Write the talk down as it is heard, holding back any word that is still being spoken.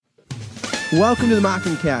Welcome to the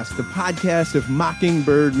Mockingcast, the podcast of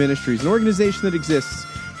Mockingbird Ministries, an organization that exists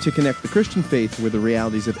to connect the Christian faith with the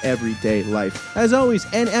realities of everyday life. As always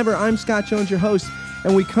and ever, I'm Scott Jones, your host,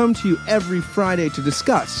 and we come to you every Friday to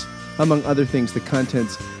discuss, among other things, the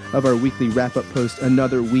contents of our weekly wrap-up post,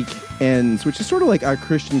 Another Week Ends, which is sort of like our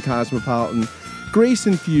Christian cosmopolitan,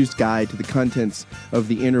 grace-infused guide to the contents of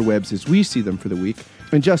the interwebs as we see them for the week.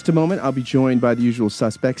 In just a moment, I'll be joined by the usual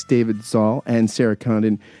suspects, David Zoll and Sarah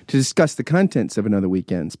Condon, to discuss the contents of Another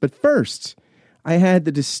Weekends. But first, I had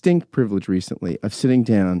the distinct privilege recently of sitting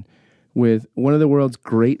down with one of the world's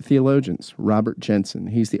great theologians, Robert Jenson.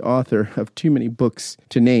 He's the author of too many books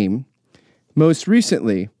to name. Most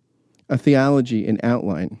recently, A Theology In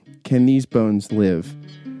Outline, Can These Bones Live?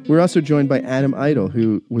 We're also joined by Adam Eitel,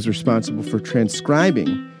 who was responsible for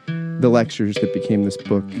transcribing the lectures that became this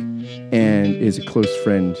book and is a close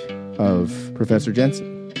friend of Professor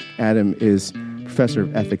Jenson. Adam is professor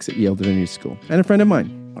of ethics at Yale Divinity School and a friend of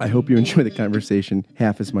mine. I hope you enjoy the conversation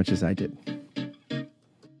half as much as I did.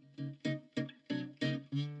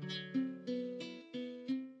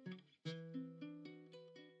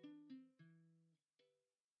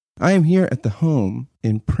 I am here at the home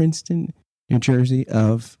in Princeton, New Jersey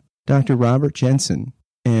of Dr. Robert Jenson,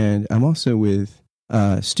 and I'm also with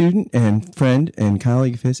a student and friend and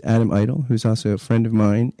colleague of his, Adam Eitel, who's also a friend of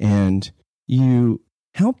mine, and you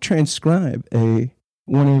helped transcribe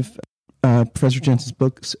one of Professor Jenson's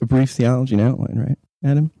books, A Brief Theology In Outline, right,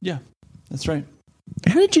 Adam? Yeah, that's right.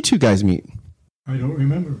 How did you two guys meet? I don't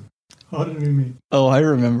remember. How did we meet? Oh, I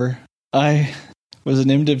remember. I was an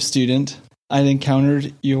MDiv student. I'd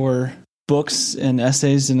encountered your books and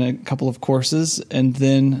essays in a couple of courses, and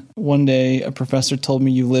then one day a professor told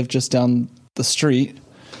me you lived just down the street,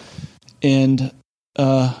 and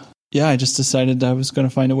I just decided I was going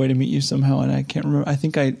to find a way to meet you somehow, and I can't remember. I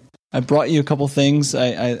think I brought you a couple things.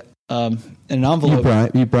 I in an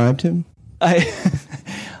envelope. You bribed him?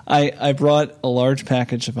 I brought a large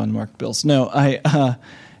package of unmarked bills.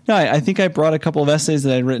 I think I brought a couple of essays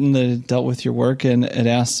that I'd written that dealt with your work, and it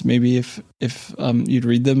asked maybe if you'd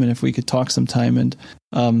read them and if we could talk sometime. And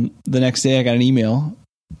the next day I got an email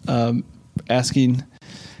asking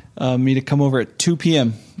me to come over at 2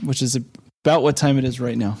 p.m., which is about what time it is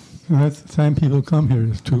right now. Well, that's the time people come here,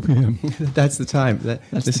 is 2 p.m. That's the time.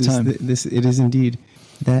 That's the time. It is indeed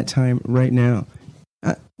that time right now.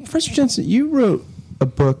 Professor Jenson, you wrote a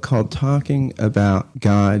book called Talking About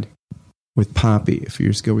God with Poppy a few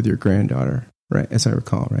years ago with your granddaughter, right? As I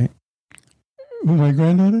recall, right? With my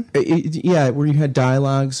granddaughter? Yeah, where you had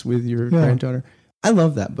dialogues with your granddaughter. I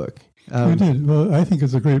love that book. You did. Well, I think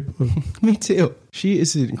it's a great book. Me too. She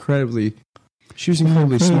was incredibly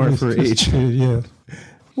smart for her age. Yeah.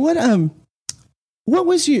 What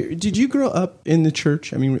was did you grow up in the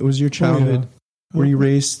church? I mean, was your childhood, were you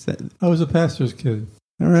raised? I was a pastor's kid.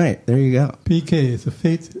 All right, there you go. PK, it's a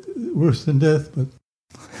fate worse than death, but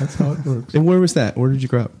that's how it works. And where was that? Where did you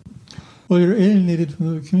grow up? Well, you're alienated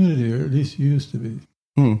from the community, or at least you used to be.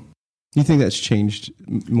 You think that's changed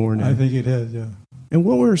more now? I think it has, yeah. And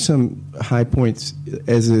what were some high points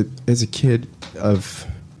as a kid of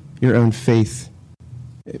your own faith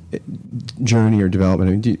journey or development?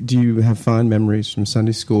 I mean, do you have fond memories from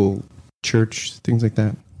Sunday school, church, things like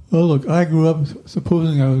that? Well, look, I grew up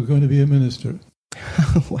supposing I was going to be a minister.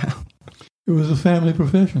 Wow. It was a family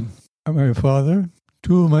profession. My father,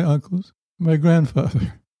 two of my uncles, my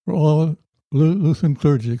grandfather were all Lutheran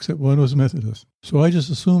clergy, except one was Methodist. So I just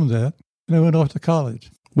assumed that, and I went off to college.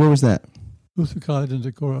 Where was that? Luther College in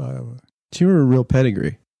Decorah, Iowa. So you were a real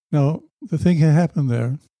pedigree. Now, the thing that happened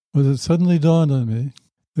there was it suddenly dawned on me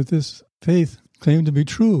that this faith claimed to be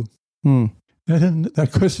true. That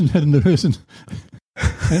question hadn't arisen.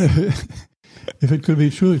 And if it could be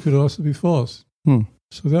true, it could also be false.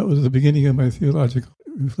 So that was the beginning of my theological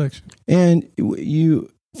reflection. And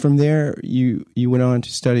from there, you went on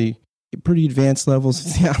to study pretty advanced levels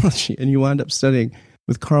of theology, and you wound up studying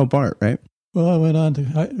with Karl Barth, right? Well, I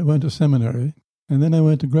went to seminary, and then I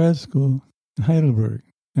went to grad school in Heidelberg.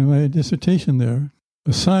 And my dissertation there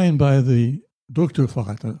was signed by the Dr.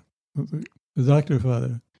 Vater, the doctor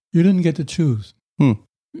father. You didn't get to choose.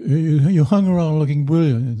 You hung around looking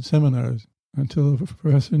brilliant in seminars until the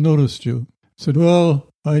professor noticed you. Said, well,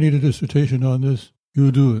 I need a dissertation on this.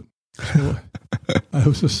 You do it. So I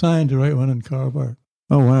was assigned to write one on Karl Barth.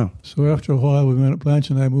 Oh, wow. So after a while, Blanche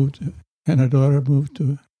and I and our daughter moved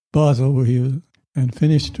to Basel, where he was, and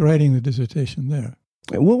finished writing the dissertation there.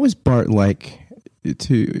 What was Barth like?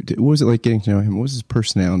 What was it like getting to know him? What was his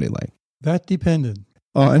personality like? That depended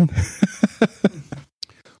on.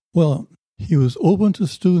 Well, he was open to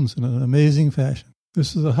students in an amazing fashion.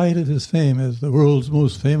 This is the height of his fame as the world's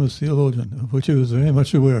most famous theologian, of which he was very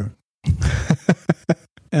much aware.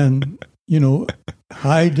 And,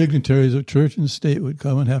 high dignitaries of church and state would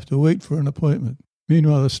come and have to wait for an appointment.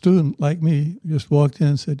 Meanwhile, a student like me just walked in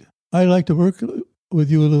and said, I'd like to work with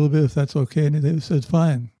you a little bit if that's okay. And they said,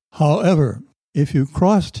 fine. However, if you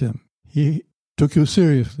crossed him, he took you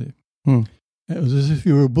seriously. It was as if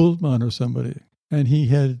you were Bultmann or somebody. And he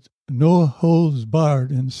had no holds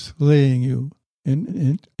barred in slaying you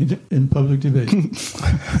in public debate.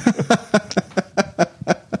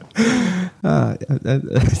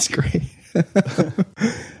 That's great.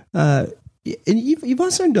 And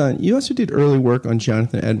you also did early work on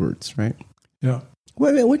Jonathan Edwards, right? Yeah.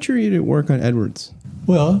 What drew you to work on Edwards?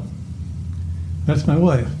 Well, that's my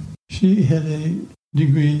wife. She had a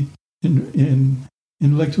degree in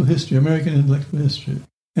intellectual history, American intellectual history.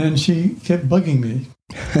 And she kept bugging me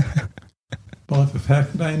about the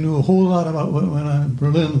fact that I knew a whole lot about what went on in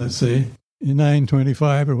Berlin, let's say, in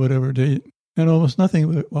 925 or whatever date, and almost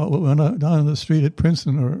nothing about what went on down the street at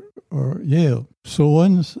Princeton or Yale. So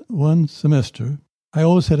one semester, I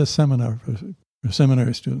always had a seminar for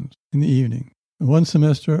seminary students in the evening. And one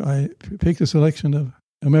semester, I picked a selection of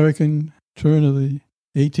American turn of the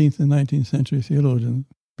 18th and 19th century theologians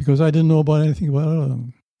because I didn't know about anything about all of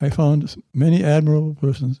them. I found many admirable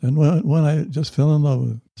persons, and one I just fell in love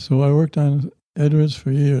with. So I worked on Edwards for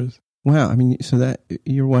years. Wow. I mean, so that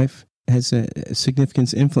your wife has a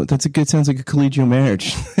significant influence. Sounds like a collegial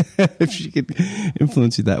marriage, if she could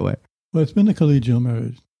influence you that way. Well, it's been a collegial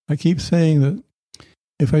marriage. I keep saying that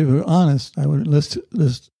if I were honest, I would list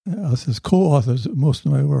us as co-authors of most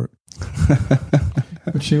of my work.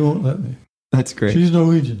 But she won't let me. That's great. She's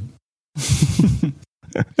Norwegian.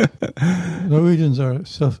 Norwegians are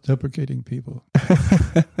self-deprecating people.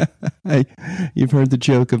 You've heard the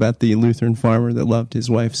joke about the Lutheran farmer that loved his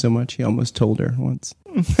wife so much he almost told her once.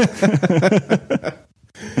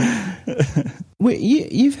 Wait,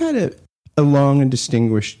 you've had a long and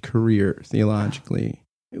distinguished career theologically.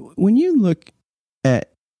 When you look at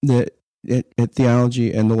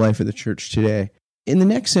theology and the life of the church today, in the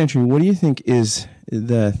next century, what do you think is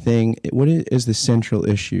the thing? What is the central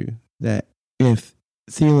issue that if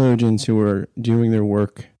theologians who are doing their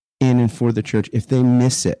work in and for the church, if they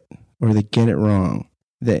miss it or they get it wrong,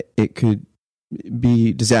 that it could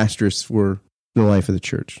be disastrous for the life of the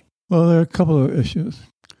church? Well, there are a couple of issues.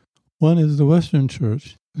 One is the Western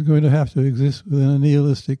church is going to have to exist within a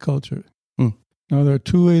nihilistic culture. Now, there are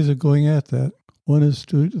two ways of going at that. One is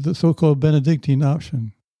to the so-called Benedictine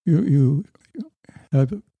option. You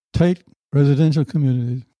have tight residential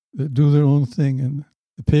communities that do their own thing, and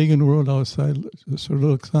the pagan world outside sort of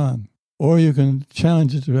looks on. Or you can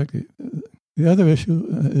challenge it directly. The other issue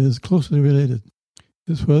is closely related.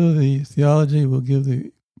 It's whether the theology will give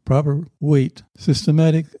the proper weight,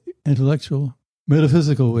 systematic, intellectual,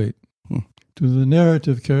 metaphysical weight to the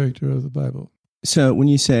narrative character of the Bible. So when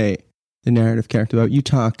you say the narrative character, you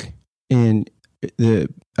talk in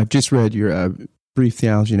I've just read your brief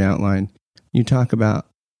Theology In Outline. You talk about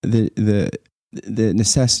the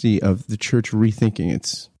necessity of the church rethinking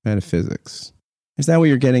its metaphysics. Is that what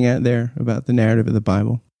you're getting at there about the narrative of the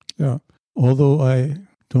Bible? Yeah, although I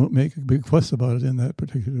don't make a big fuss about it in that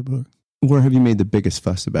particular book. Where have you made the biggest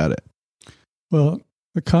fuss about it? Well,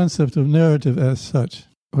 the concept of narrative as such.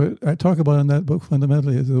 What I talk about in that book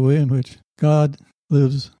fundamentally is the way in which God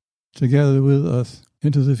lives together with us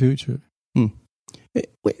into the future.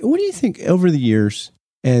 What do you think over the years,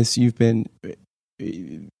 as you've been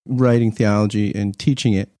writing theology and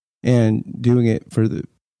teaching it and doing it for the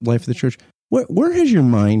life of the church, where has your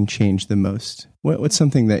mind changed the most? What's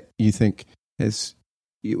something that you think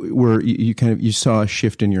where you saw a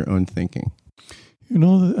shift in your own thinking? You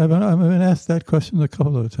know, I've been asked that question a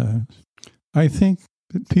couple of times. I think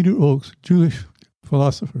that Peter Oakes, Jewish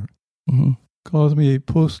philosopher, calls me a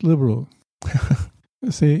post-liberal.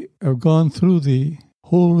 Say, I've gone through the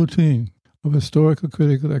whole routine of historical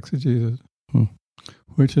critical exegesis,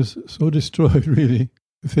 which has so destroyed, really,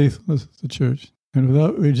 the faithfulness of the church. And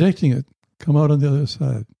without rejecting it, come out on the other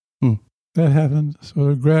side. That happened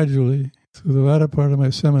sort of gradually through the latter part of my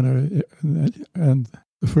seminary and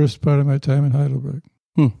the first part of my time in Heidelberg.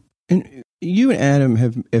 And you and Adam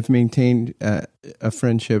have maintained a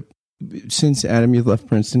friendship since, Adam, you've left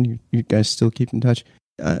Princeton. You guys still keep in touch.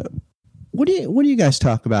 What do you guys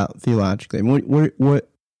talk about theologically? I mean, what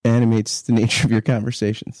animates the nature of your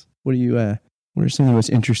conversations? What are some of the most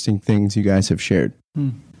interesting things you guys have shared?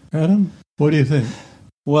 Adam, what do you think?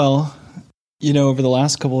 Well, over the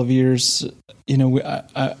last couple of years,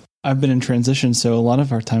 I've been in transition, so a lot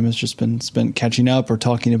of our time has just been spent catching up or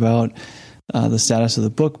talking about the status of the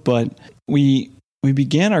book. But we we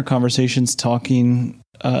began our conversations talking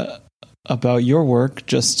about your work.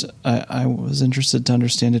 Just I was interested to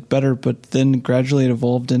understand it better, but then gradually it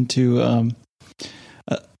evolved into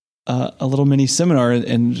a little mini seminar,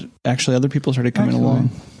 and actually other people started coming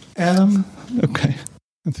along. Adam, okay,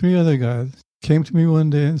 and 3 other guys came to me one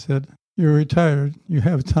day and said, "You're retired. You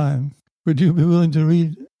have time. Would you be willing to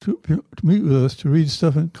meet with us to read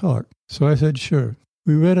stuff and talk?" So I said, "Sure."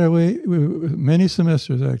 We read our way many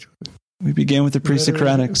semesters actually. We began with the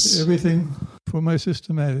pre-Socratics. Everything from my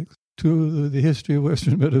systematics to the history of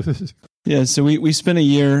Western metaphysics. Yeah, so we spent a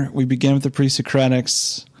year. We began with the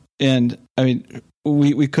pre-Socratics, and I mean,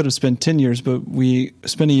 we could have spent 10 years, but we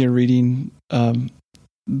spent a year reading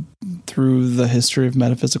through the history of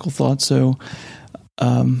metaphysical thought. So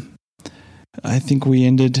I think we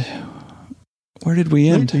ended. Where did we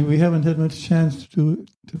end? We haven't had much chance to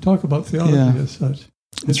talk about theology as such.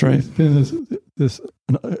 That's right. It's been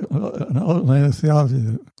an outline of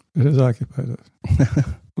theology that has occupied us.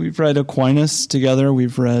 We've read Aquinas together.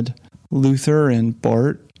 We've read Luther and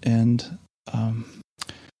Barth and,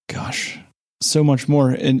 so much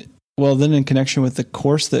more. And well, then in connection with the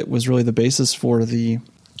course that was really the basis for the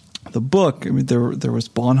book, I mean, there was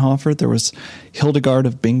Bonhoeffer, there was Hildegard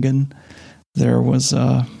of Bingen, there was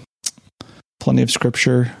plenty of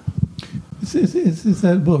scripture. It's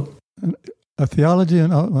that book, A Theology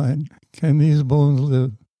In Outline, Can These Bones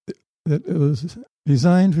Live? That it was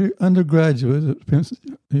designed for undergraduates at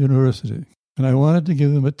Princeton University. And I wanted to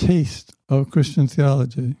give them a taste of Christian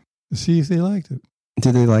theology to see if they liked it.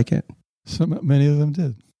 Did they like it? Many of them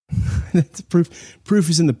did. That's proof. Proof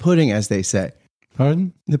is in the pudding, as they say.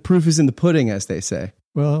 Pardon? The proof is in the pudding, as they say.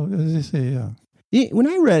 Well, as they say, yeah. When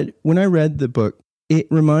I read the book, it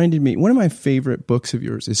reminded me, one of my favorite books of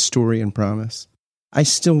yours is Story and Promise. I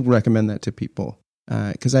still recommend that to people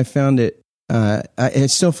because I found it, I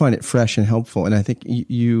still find it fresh and helpful. And I think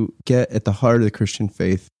you get at the heart of the Christian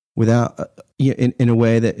faith without, in a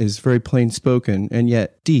way that is very plain spoken and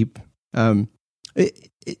yet deep.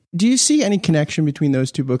 Do you see any connection between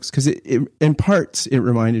those two books? Because in parts, it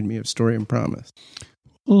reminded me of Story and Promise.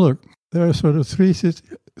 Well, look, there are sort of three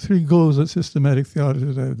goals at systematic theology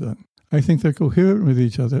that I've done. I think they're coherent with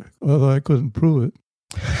each other, although I couldn't prove it.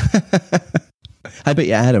 I bet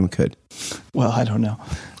you Adam could. Well, I don't know.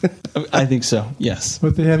 I think so, yes.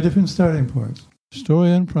 But they have different starting points.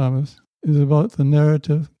 Story and Promise is about the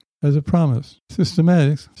narrative as a promise.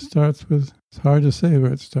 Systematics starts with, it's hard to say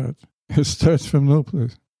where it starts. It starts from no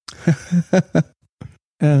place.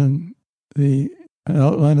 And the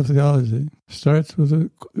outline of theology starts with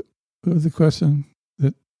the question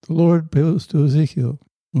that the Lord posed to Ezekiel.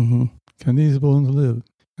 Mm-hmm. Can these bones live?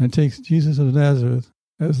 And takes Jesus of Nazareth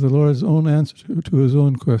as the Lord's own answer to his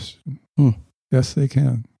own question. Yes, they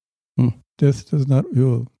can. Death does not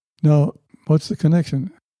rule. Now, what's the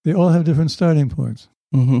connection? They all have different starting points.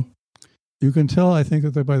 Mm-hmm. You can tell, I think,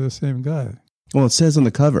 that they're by the same guy. Well, it says on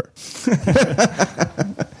the cover.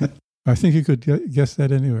 I think you could guess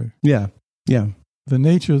that anyway. Yeah. The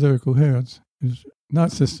nature of their coherence is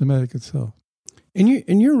not systematic itself. In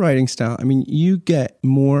your writing style, I mean, you get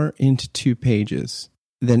more into 2 pages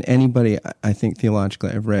than anybody, I think,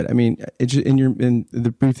 theologically I've read. I mean, in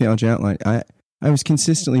the Brief Theology Outline, I was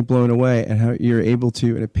consistently blown away at how you're able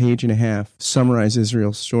to, in a page and a half, summarize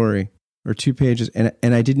Israel's story, or 2 pages, and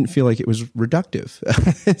I didn't feel like it was reductive.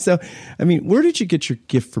 So, I mean, where did you get your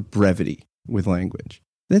gift for brevity with language?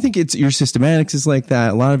 I think it's your systematics is like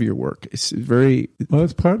that. A lot of your work is very... Well,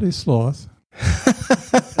 it's partly sloth.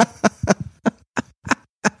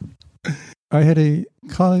 I had a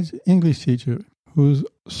college English teacher whose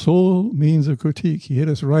sole means of critique, he had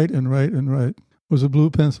us write and write and write, was a blue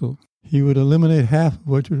pencil. He would eliminate half of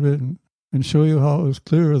what you'd written and show you how it was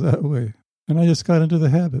clearer that way. And I just got into the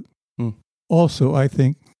habit. Also, I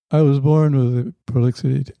think I was born with a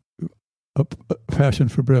prolixity, a passion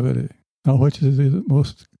for brevity. Now, which is the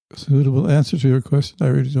most suitable answer to your question, I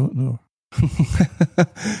really don't know.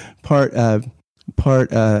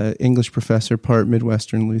 Part English professor, part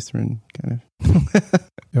Midwestern Lutheran kind of.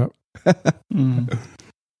 Yep.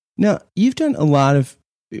 Now, you've done a lot of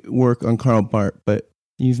work on Karl Barth, but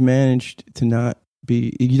you've managed to not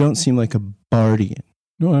be, you don't seem like a Barthian.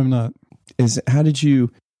 No, I'm not. How did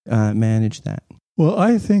you manage that? Well,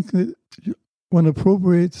 I think that one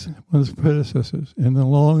appropriates one's predecessors in the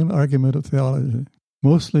long argument of theology,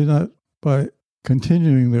 mostly not by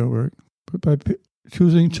continuing their work, but by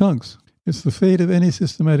choosing chunks. It's the fate of any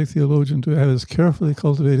systematic theologian to have his carefully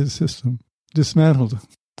cultivated system dismantled,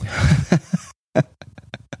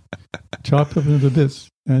 chopped up into bits,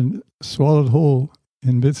 and swallowed whole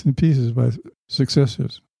in bits and pieces by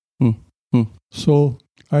successors. So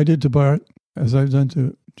I did to Barth as I've done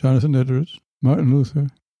to Jonathan Edwards, Martin Luther.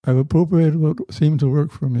 I've appropriated what seemed to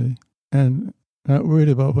work for me and not worried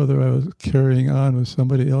about whether I was carrying on with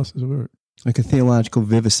somebody else's work. Like a theological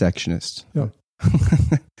vivisectionist. Yeah.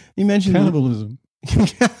 You mentioned cannibalism.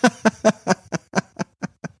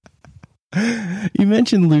 You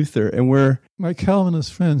mentioned Luther, and my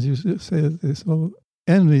Calvinist friends used to say that they so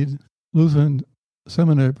envied Lutheran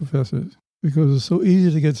seminary professors because it's so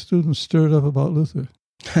easy to get students stirred up about Luther.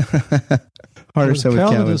 Harder so with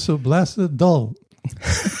Calvin. Calvin is so blasted dull.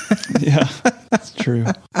 Yeah, that's true.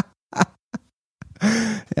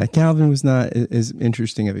 Yeah, Calvin was not as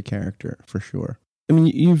interesting of a character, for sure. I mean,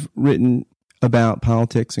 you've written about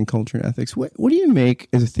politics and culture and ethics. What do you make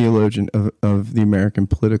as a theologian of the American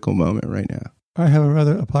political moment right now? I have a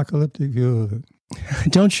rather apocalyptic view of it.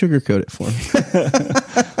 Don't sugarcoat it for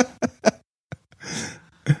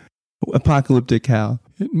me. Apocalyptic how?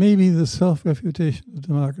 It may be the self-refutation of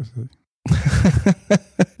democracy.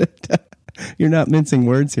 You're not mincing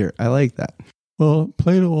words here. I like that. Well,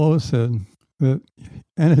 Plato always said that,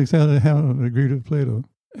 and Alexander Hamilton agreed with Plato.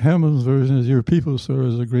 Hamilton's version is, your people, sir,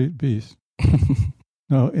 is a great beast.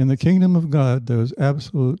 Now, in the kingdom of God, there is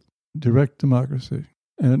absolute direct democracy.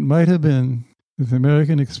 And it might have been that the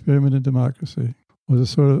American experiment in democracy was a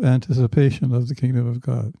sort of anticipation of the kingdom of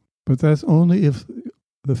God. But that's only if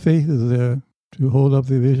the faith is there to hold up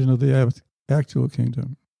the vision of the actual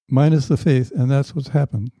kingdom. Minus the faith, and that's what's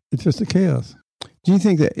happened. It's just a chaos. Do you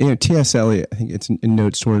think that, T.S. Eliot, I think it's in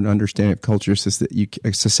Notes Toward an Understanding of Culture, says that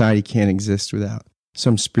a society can't exist without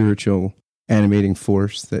some spiritual animating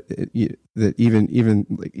force, that even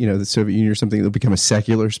the Soviet Union or something, will become a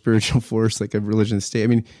secular spiritual force, like a religion of the state. I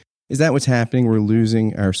mean, is that what's happening? We're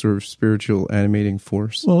losing our sort of spiritual animating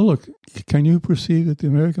force? Well, look, can you perceive that the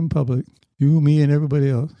American public, you, me, and everybody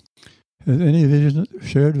else, has any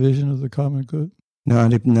shared vision of the common good?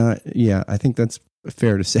 Not. Yeah, I think that's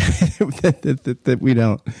fair to say that we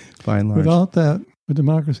don't, by and large. Without that, a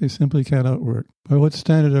democracy simply cannot work. By what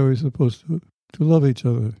standard are we supposed to love each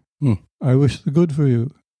other? I wish the good for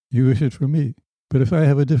you. You wish it for me. But if I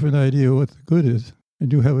have a different idea of what the good is,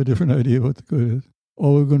 and you have a different idea of what the good is,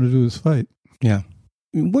 all we're going to do is fight. Yeah.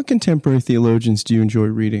 What contemporary theologians do you enjoy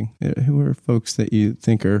reading? Who are folks that you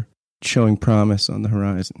think are showing promise on the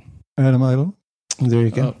horizon? Adam Eitel. There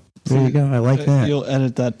you go. There you go. I like that. You'll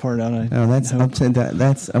edit that part out.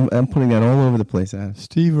 I'm putting that all over the place, Adam.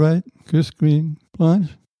 Steve Wright, Chris Green,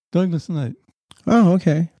 Blanche, Douglas Knight. Oh,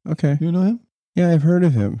 okay. You know him? Yeah, I've heard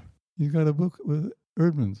of him. He's got a book with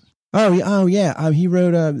Erdmans. Oh, yeah. He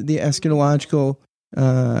wrote the eschatological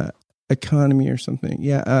economy or something.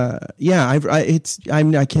 Yeah. I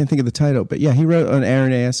can't think of the title, but yeah, he wrote on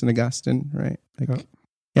Irenaeus and Augustine, right?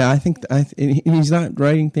 Yeah, I think he's not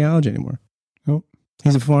writing theology anymore. Nope.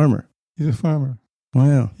 He's a farmer.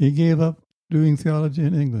 Wow. He gave up doing theology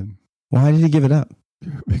in England. Why did he give it up?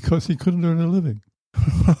 Because he couldn't earn a living.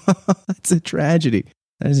 That's a tragedy.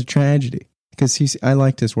 That is a tragedy. Because I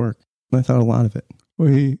liked his work. I thought a lot of it. Well,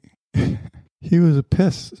 he was a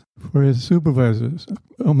pest for his supervisors,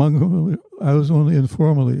 among whom I was only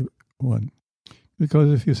informally one.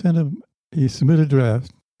 Because if you he submitted a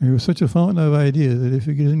draft, and he was such a fountain of ideas that if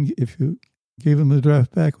you gave him the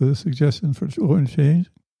draft back with a suggestion for change,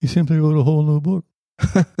 he simply wrote a whole new book.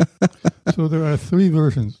 So there are 3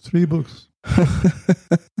 versions, 3 books.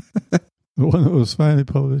 The one that was finally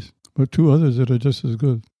published, but 2 others that are just as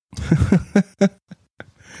good.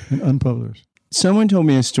 And unpublished. Someone told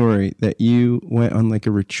me a story that you went on like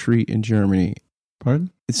a retreat in Germany.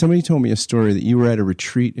 Pardon? Somebody told me a story that you were at a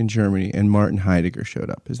retreat in Germany and Martin Heidegger showed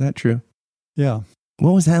up. Is that true? Yeah.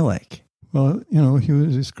 What was that like? Well, he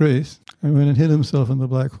was disgraced and went and hid himself in the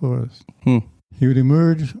Black Forest. He would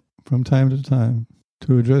emerge from time to time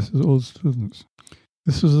to address his old students.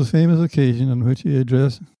 This was the famous occasion on which he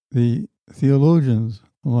addressed the theologians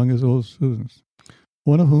among his old students,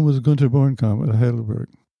 one of whom was Gunther Bornkamm at Heidelberg.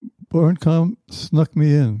 Bornkamm snuck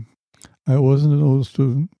me in. I wasn't an old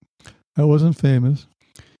student. I wasn't famous,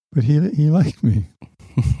 but he liked me.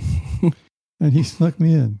 And he snuck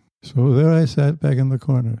me in. So there I sat back in the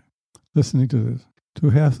corner, listening to this,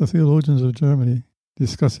 to half the theologians of Germany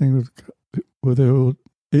discussing with their old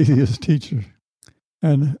atheist teacher.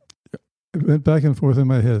 And it went back and forth in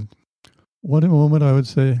my head. One moment I would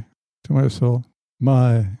say to myself,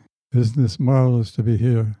 my, isn't this marvelous to be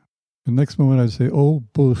here? The next moment I'd say, oh,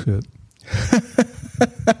 bullshit.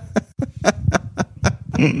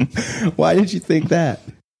 Why did you think that?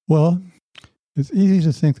 Well, it's easy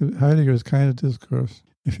to think that Heidegger's kind of discourse,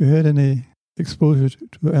 if you had any exposure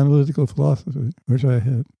to analytical philosophy, which I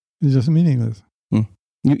had, is just meaningless.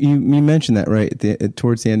 You mentioned that, right,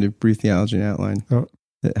 towards the end of Brief Theology In Outline. Oh.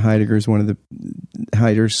 that Heidegger's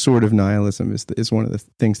sort of nihilism is one of the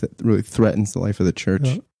things that really threatens the life of the church.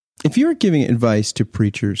 Yeah. If you were giving advice to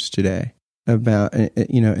preachers today about,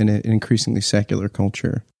 in an increasingly secular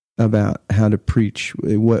culture, about how to preach,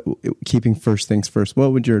 keeping first things first,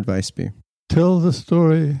 what would your advice be? Tell the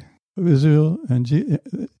story of Israel and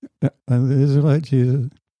the Israelite Jesus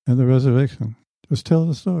and the resurrection. Just tell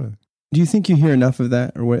the story. Do you think you hear enough of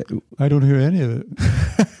that, or what? I don't hear any of it.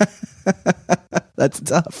 That's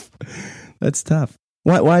tough. That's tough.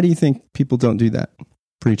 Why do you think people don't do that,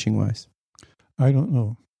 preaching wise? I don't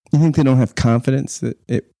know. You think they don't have confidence that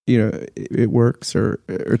it works or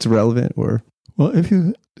it's relevant, or? Well,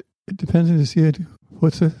 it depends on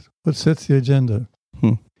what sets the agenda.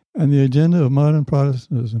 And the agenda of modern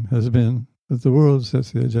Protestantism has been that the world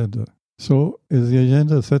sets the agenda. So is the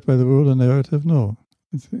agenda set by the world a narrative? No.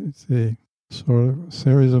 It's a sort of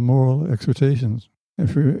series of moral exhortations.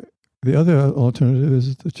 The other alternative is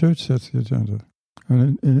that the church sets the agenda.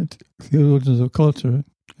 And theologians of culture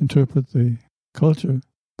interpret the culture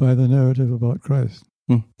by the narrative about Christ.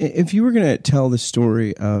 If you were going to tell the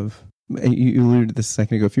story of, you alluded to this a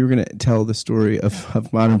second ago, if you were going to tell the story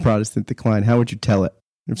of modern Protestant decline, how would you tell it?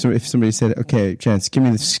 If somebody said, okay, Chance, give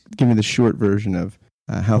me the short version of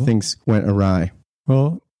how things went awry.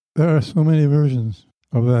 Well, there are so many versions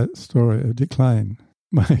of that story of decline.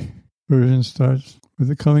 My version starts with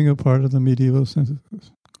the coming apart of the medieval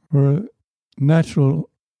synthesis, where natural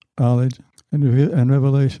knowledge and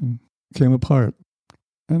revelation came apart.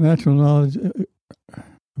 And natural knowledge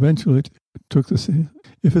eventually took the seat.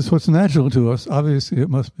 If it's what's natural to us, obviously it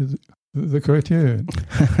must be the criterion.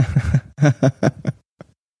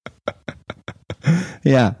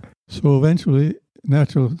 Yeah. So eventually,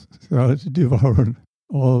 natural theology devoured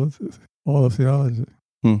all of theology.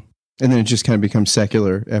 And then it just kind of becomes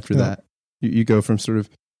secular after that. You go from sort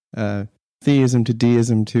of theism to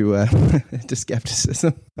deism to to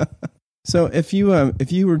skepticism. So if you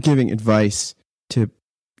were giving advice to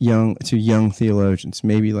young theologians,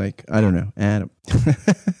 maybe like, I don't know, Adam,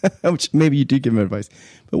 which maybe you do give them advice,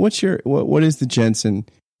 but what is the Jenson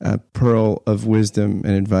pearl of wisdom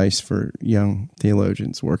and advice for young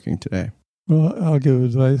theologians working today? Well, I'll give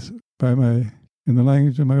advice in the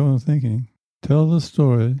language of my own thinking. Tell the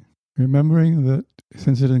story, remembering that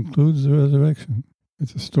since it includes the resurrection,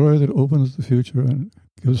 it's a story that opens the future and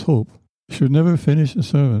gives hope. You should never finish a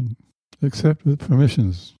sermon except with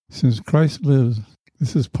permissions. Since Christ lives,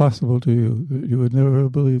 this is possible to you that you would never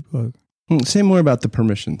have believed God. Say more about the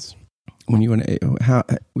permissions. When you want to,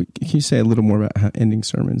 can you say a little more about how ending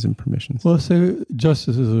sermons and permissions? Well, say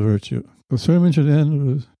justice is a virtue. The sermon should end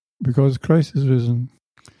with, because Christ is risen.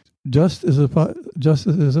 Justice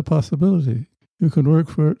is a possibility. You can work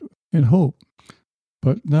for it in hope,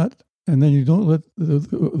 but not. And then you don't let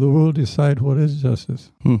the world decide what is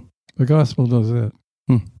justice. The gospel does that.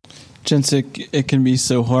 Jenson, it can be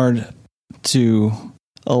so hard to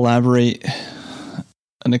elaborate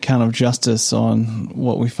an account of justice on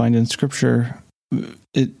what we find in Scripture.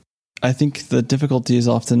 I think the difficulty is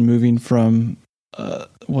often moving from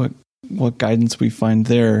what guidance we find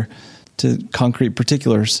there to concrete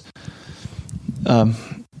particulars.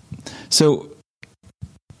 So,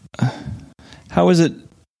 how is it?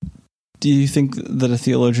 Do you think that a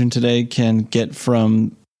theologian today can get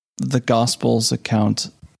from the Gospel's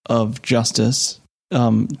account of justice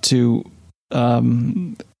to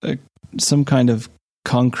some kind of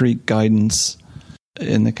concrete guidance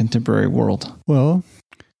in the contemporary world? Well,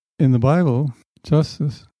 in the Bible,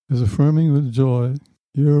 justice is affirming with joy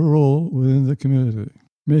your role within the community,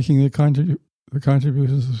 making the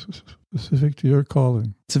contributions specific to your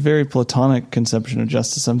calling. It's a very Platonic conception of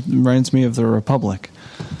justice. It reminds me of the Republic.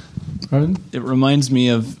 Pardon? It reminds me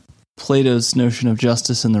of Plato's notion of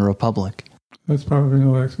justice in the Republic. That's probably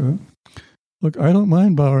no accident. Look, I don't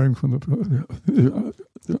mind borrowing from the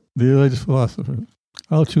alleged philosophers.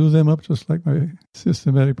 I'll chew them up just like my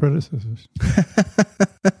systematic predecessors.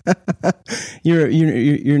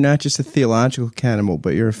 You're not just a theological cannibal,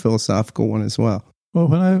 but you're a philosophical one as well. Well,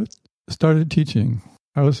 when I started teaching,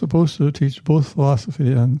 I was supposed to teach both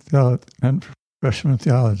philosophy and freshman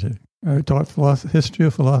theology. I taught history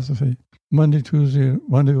of philosophy Monday,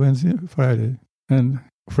 Wednesday, Friday, and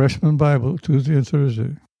freshman Bible Tuesday and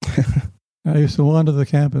Thursday. I used to wander the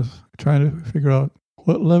campus trying to figure out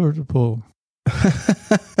what lever to pull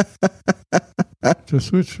to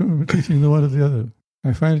switch from teaching the one to the other.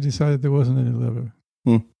 I finally decided there wasn't any lever.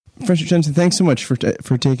 Professor Jenson, thanks so much for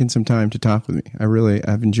taking some time to talk with me.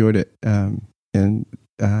 I've enjoyed it, and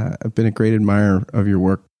I've been a great admirer of your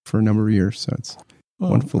work for a number of years. So it's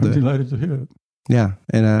wonderful. I'm delighted to hear it. Yeah,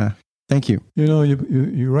 and Thank you. You know,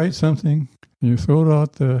 you write something, and you throw it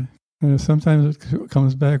out there, and sometimes it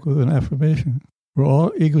comes back with an affirmation. We're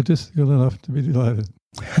all egotistical enough to be delighted.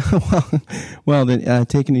 well, then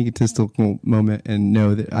take an egotistical moment and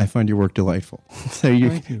know that I find your work delightful. So you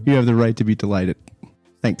have the right to be delighted.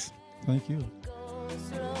 Thanks. Thank you.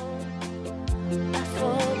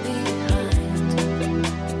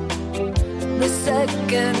 The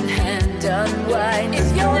second-hand unwind.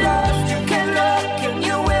 If you're lost, you can look and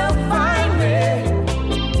you will find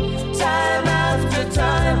me. Time after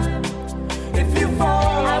time. If you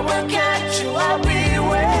fall, I will catch you. I'll be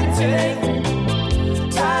waiting.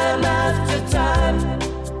 Time after time.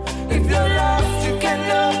 If you're lost, you can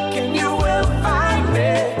look and you will find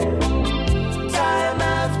me. Time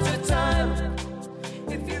after time.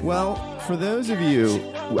 Well, for those of you,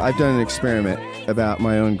 I've done an experiment about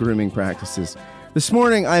my own grooming practices. This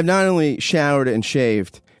morning, I have not only showered and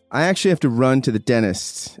shaved, I actually have to run to the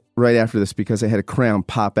dentist right after this because I had a crown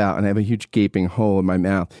pop out and I have a huge gaping hole in my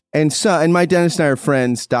mouth. And my dentist and I are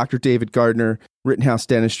friends, Dr. David Gardner, Rittenhouse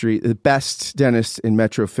Dentistry, the best dentist in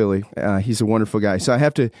Metro Philly. He's a wonderful guy. So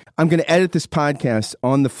I'm going to edit this podcast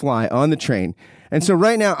on the fly, on the train. And so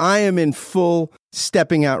right now I am in full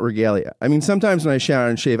stepping out regalia. I mean, sometimes when I shower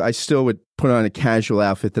and shave, I still would put on a casual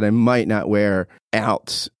outfit that I might not wear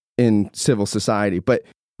out in civil society. But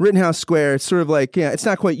Rittenhouse Square, it's sort of like, it's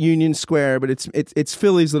not quite Union Square, but it's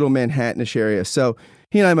Philly's little Manhattanish area. So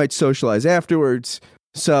he and I might socialize afterwards.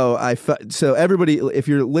 So everybody, if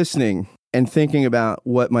you're listening and thinking about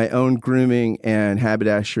what my own grooming and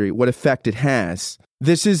haberdashery, what effect it has,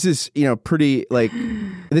 this is as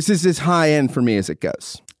this is as high end for me as it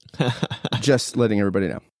goes. Just letting everybody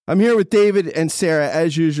know. I'm here with David and Sarah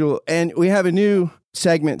as usual, and we have a new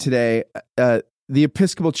segment today. The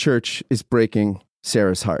Episcopal Church is breaking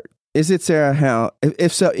Sarah's heart. Is it, Sarah? How?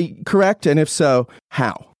 If so, correct, and if so,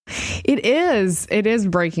 how? It is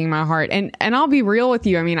breaking my heart. And I'll be real with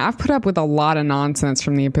you. I mean, I've put up with a lot of nonsense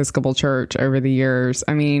from the Episcopal Church over the years.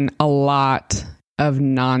 I mean, a lot of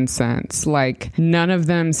nonsense. Like, none of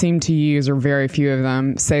them seem to use, or very few of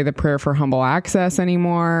them, say the prayer for humble access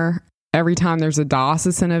anymore. Every time there's a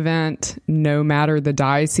diocesan event, no matter the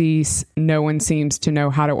diocese, no one seems to know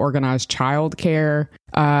how to organize childcare.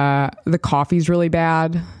 The coffee's really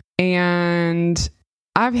bad. And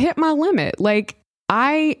I've hit my limit. Like,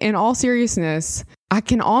 in all seriousness, I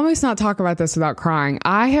can almost not talk about this without crying.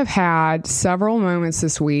 I have had several moments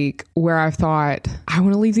this week where I've thought, I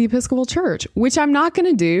want to leave the Episcopal Church, which I'm not going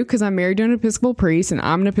to do because I'm married to an Episcopal priest and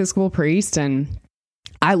I'm an Episcopal priest and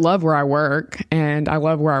I love where I work and I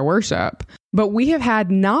love where I worship. But we have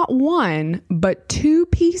had not one, but two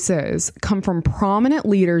pieces come from prominent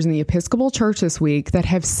leaders in the Episcopal Church this week that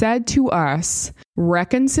have said to us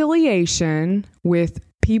reconciliation with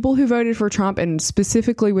people who voted for Trump, and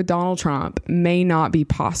specifically with Donald Trump, may not be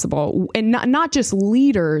possible. And not just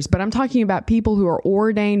leaders, but I'm talking about people who are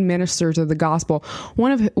ordained ministers of the gospel.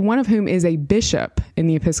 One of whom is a bishop in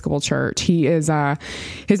the Episcopal Church. He is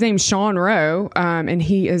his name's Sean Rowe, and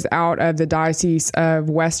he is out of the Diocese of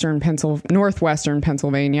Northwestern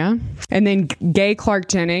Pennsylvania. And then Gay Clark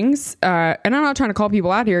Jennings. And I'm not trying to call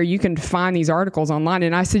people out here. You can find these articles online,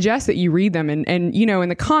 and I suggest that you read them. And in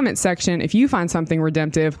the comment section, if you find something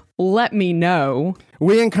redemptive, let me know.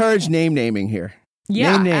 We encourage naming here.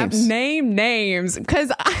 Yeah, name names.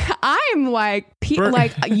 Because I'm like,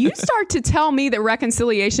 you start to tell me that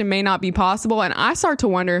reconciliation may not be possible, and I start to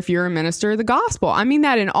wonder if you're a minister of the gospel. I mean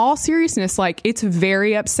that in all seriousness. Like, it's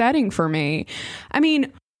very upsetting for me. I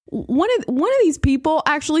mean, one of these people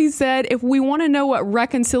actually said, if we want to know what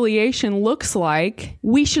reconciliation looks like,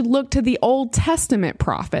 we should look to the Old Testament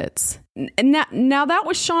prophets. Now that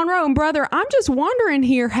was Sean Rowe. And brother, I'm just wondering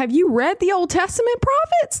here, have you read the Old Testament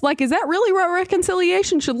prophets? Like, is that really what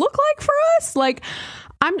reconciliation should look like for us? Like,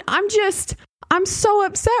 I'm so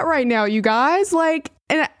upset right now, you guys. Like,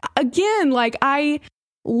 and again, like, I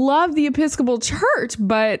love the Episcopal Church,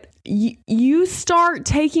 but you start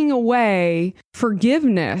taking away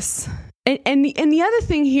forgiveness. And the other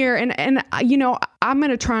thing here, and I'm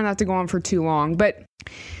going to try not to go on for too long, but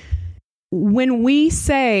when we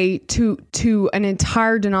say to an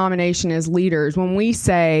entire denomination as leaders, when we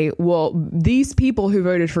say, well, these people who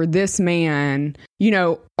voted for this man,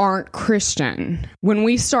 aren't Christian. When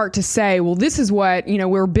we start to say, well, this is what,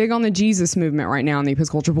 we're big on the Jesus movement right now in the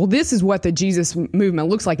Episcopal Church. Well, this is what the Jesus movement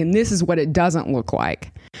looks like, and this is what it doesn't look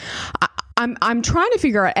like. I'm trying to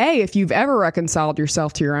figure out, A, if you've ever reconciled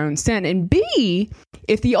yourself to your own sin, and B,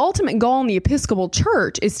 if the ultimate goal in the Episcopal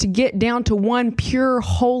Church is to get down to one pure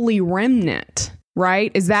holy remnant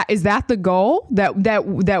right? Is that the goal,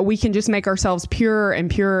 that we can just make ourselves pure and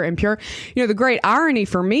pure and pure? You know, the great irony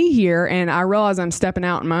for me here, and I realize I'm stepping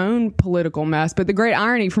out in my own political mess, but the great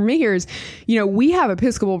irony for me here is, you know, we have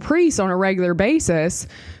Episcopal priests on a regular basis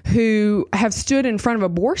who have stood in front of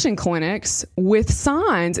abortion clinics with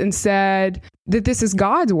signs and said that this is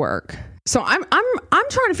God's work. So I'm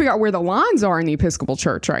trying to figure out where the lines are in the Episcopal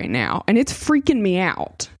Church right now, and it's freaking me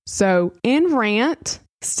out. So in rant,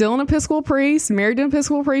 still an Episcopal priest, married to an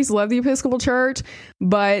Episcopal priest, love the Episcopal Church.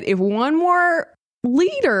 But if one more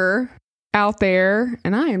leader out there,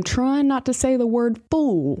 and I am trying not to say the word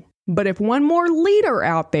fool, but if one more leader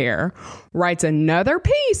out there writes another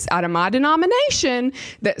piece out of my denomination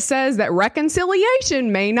that says that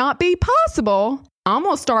reconciliation may not be possible, I'm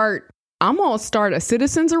going to start a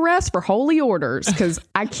citizen's arrest for holy orders, because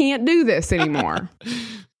I can't do this anymore.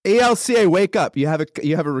 ALCA, wake up! You have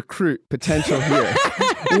a recruit potential here.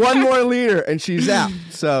 One more leader, and she's out.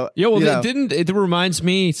 So yeah, well, it reminds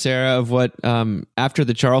me, Sarah, of what after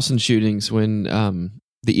the Charleston shootings, when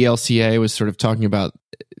the ELCA was sort of talking about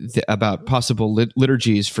possible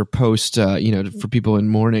liturgies for post, for people in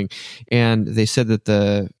mourning, and they said that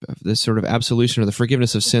the sort of absolution or the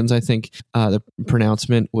forgiveness of sins, I think the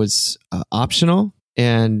pronouncement was optional,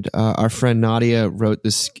 and our friend Nadia wrote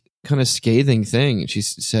this kind of scathing thing. She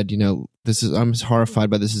said, I'm as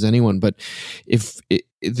horrified by this as anyone, but if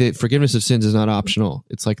the forgiveness of sins is not optional,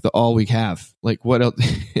 it's like the all we have. Like, what else?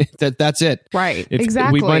 That's it. Right.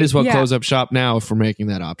 Exactly. We might as well close up shop now if we're making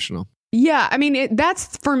that optional. Yeah. I mean,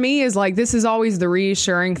 that's for me is like, this is always the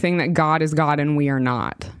reassuring thing that God is God and we are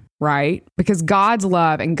not. Right? Because God's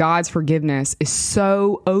love and God's forgiveness is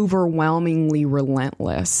so overwhelmingly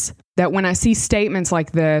relentless that when I see statements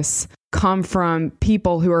like this come from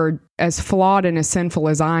people who are as flawed and as sinful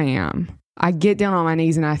as I am, I get down on my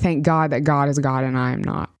knees and I thank God that God is God and I am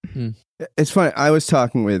not. It's funny. I was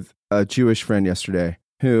talking with a Jewish friend yesterday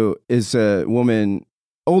who is a woman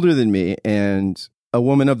older than me and a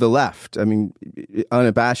woman of the left. I mean,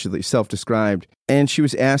 unabashedly self-described. And she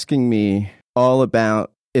was asking me all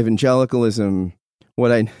about evangelicalism,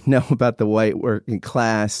 what I know about the white working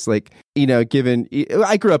class, like, given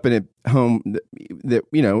I grew up in a home that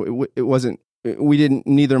it wasn't,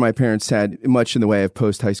 neither of my parents had much in the way of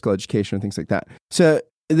post high school education and things like that. So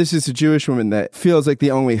this is a Jewish woman that feels like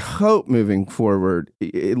the only hope moving forward,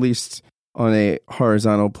 at least on a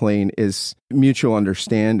horizontal plane, is mutual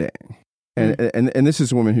understanding. And this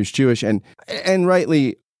is a woman who's Jewish and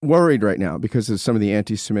rightly worried right now because of some of the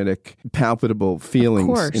anti-Semitic palpable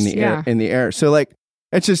feelings in the air. So like,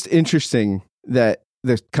 it's just interesting that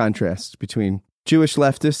the contrast between Jewish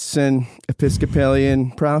leftists and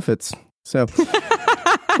Episcopalian prophets. So,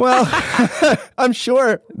 well, I'm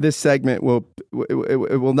sure this segment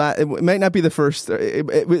it might not be the first. It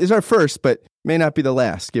is our first, but may not be the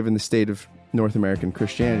last, given the state of North American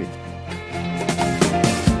Christianity.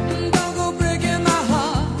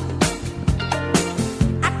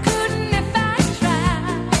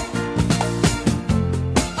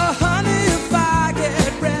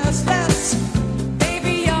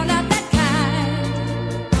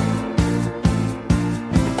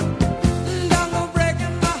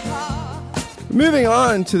 Moving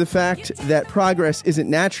on to the fact that progress isn't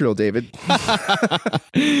natural, David.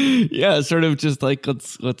 Yeah, sort of just like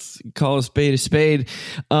let's call a spade a spade.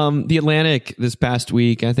 The Atlantic this past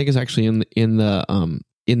week, I think, is actually in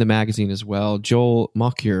the magazine as well. Joel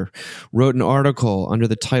Mokyr wrote an article under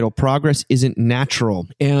the title "Progress Isn't Natural,"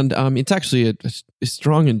 and it's actually a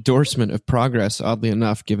strong endorsement of progress, oddly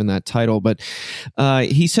enough, given that title. But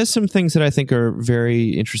he says some things that I think are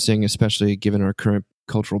very interesting, especially given our current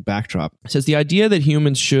cultural backdrop. It says the idea that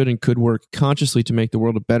humans should and could work consciously to make the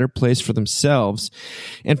world a better place for themselves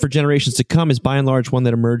and for generations to come is by and large one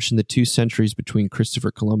that emerged in the 2 centuries between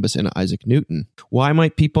Christopher Columbus and Isaac Newton. Why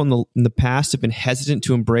might people in the past have been hesitant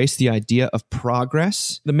to embrace the idea of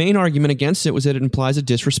progress? The main argument against it was that it implies a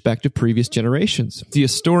disrespect of previous generations. The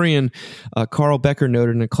historian Carl Becker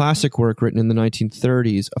noted in a classic work written in the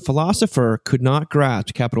 1930s, a philosopher could not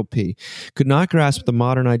grasp, capital P, could not grasp the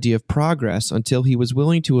modern idea of progress until he was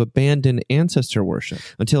willing to abandon ancestor worship,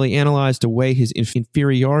 until he analyzed away his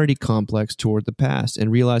inferiority complex toward the past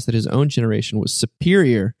and realized that his own generation was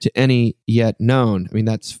superior to any yet known. I mean,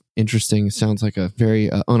 that's interesting. Sounds like a very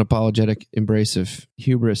unapologetic embrace of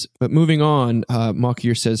hubris. But moving on,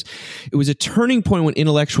 Mokyr says, it was a turning point when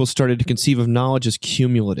intellectuals started to conceive of knowledge as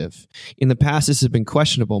cumulative. In the past, this has been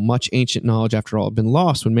questionable. Much ancient knowledge, after all, had been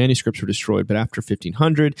lost when manuscripts were destroyed. But after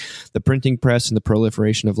 1500, the printing press and the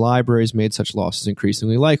proliferation of libraries made such losses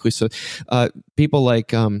increasingly likely. So people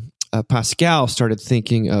like Pascal started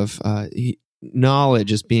thinking of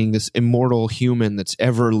knowledge as being this immortal human that's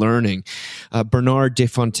ever learning. Bernard de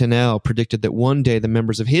Fontenelle predicted that one day the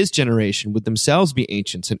members of his generation would themselves be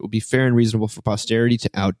ancients, and it would be fair and reasonable for posterity to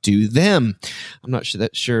outdo them. I'm not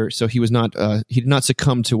sure. So he did not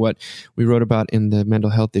succumb to what we wrote about in the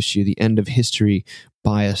mental health issue, the end of history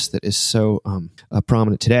bias that is so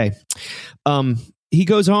prominent today. He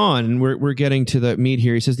goes on, and we're getting to the meat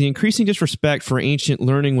here. He says, the increasing disrespect for ancient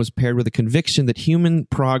learning was paired with a conviction that human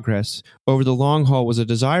progress over the long haul was a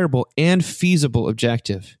desirable and feasible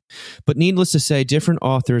objective. But needless to say, different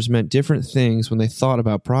authors meant different things when they thought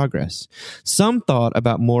about progress. Some thought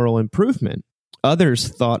about moral improvement. Others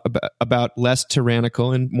thought about less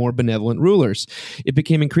tyrannical and more benevolent rulers. It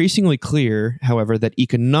became increasingly clear, however, that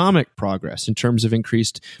economic progress, in terms of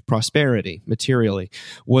increased prosperity, materially,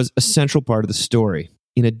 was a central part of the story,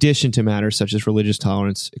 in addition to matters such as religious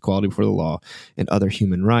tolerance, equality before the law, and other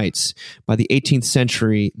human rights. By the 18th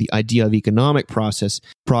century, the idea of economic progress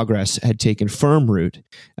had taken firm root.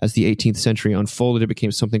 As the 18th century unfolded, it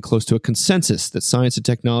became something close to a consensus that science and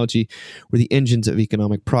technology were the engines of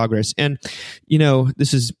economic progress. And,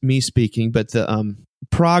 this is me speaking, but the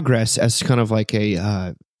progress as kind of like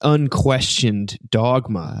a unquestioned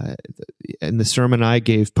dogma. In the sermon I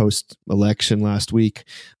gave post-election last week,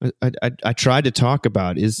 I tried to talk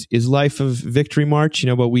about is life a victory march,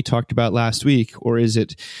 what we talked about last week, or is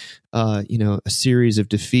it a series of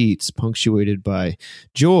defeats punctuated by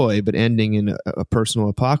joy but ending in a personal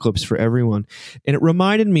apocalypse for everyone? And it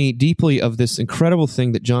reminded me deeply of this incredible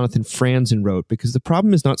thing that Jonathan Franzen wrote, because the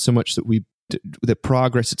problem is not so much that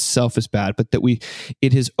progress itself is bad, but that we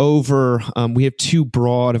have too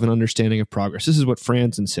broad of an understanding of progress. This is what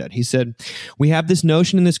Franzen said. He said, we have this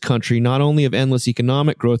notion in this country not only of endless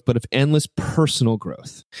economic growth, but of endless personal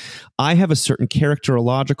growth. I have a certain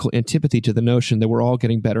characterological antipathy to the notion that we're all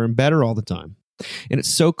getting better and better all the time. And it's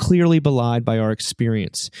so clearly belied by our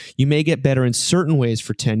experience. You may get better in certain ways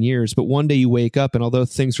for 10 years, but one day you wake up, and although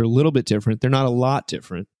things are a little bit different, they're not a lot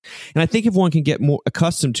different. And I think if one can get more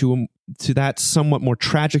accustomed to that somewhat more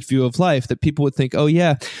tragic view of life, that people would think, oh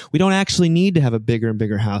yeah, we don't actually need to have a bigger and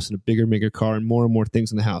bigger house and a bigger and bigger car and more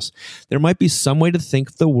things in the house. There might be some way to think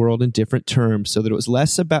of the world in different terms, so that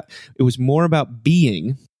it was more about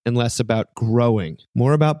being and less about growing.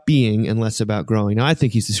 More about being and less about growing. Now, I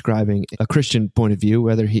think he's describing a Christian point of view.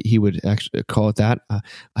 Whether he would actually call it that,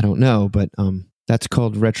 I don't know, but that's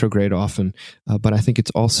called retrograde often. But I think it's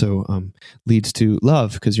also leads to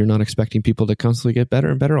love, because you're not expecting people to constantly get better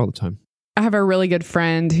and better all the time. I have a really good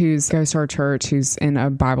friend who goes to our church, who's in a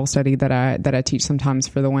Bible study that I teach sometimes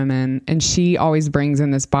for the women. And she always brings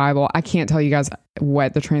in this Bible. I can't tell you guys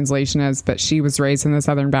what the translation is, but she was raised in the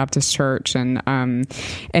Southern Baptist church, and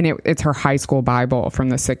it's her high school Bible from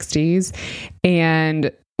the 60s.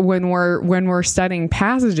 And when we're studying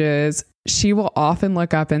passages, she will often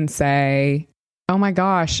look up and say, oh my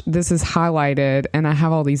gosh, this is highlighted and I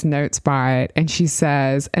have all these notes by it. And she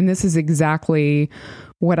says, and this is exactly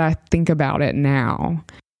what I think about it now.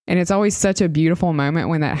 And it's always such a beautiful moment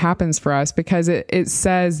when that happens for us, because it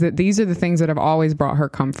says that these are the things that have always brought her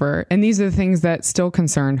comfort, and these are the things that still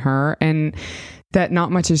concern her, and that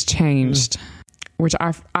not much has changed. Which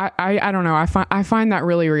I don't know. I find that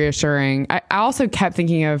really reassuring. I also kept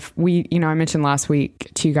thinking of, I mentioned last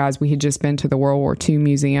week to you guys, we had just been to the World War II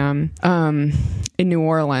Museum in New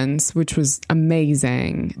Orleans, which was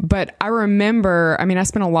amazing. But I remember, I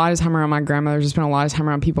spent a lot of time around my grandmother, just spent a lot of time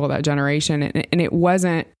around people of that generation. And it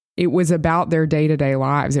was about their day-to-day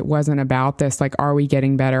lives. It wasn't about this, like, are we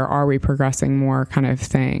getting better? Are we progressing more kind of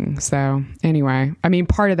thing? So anyway,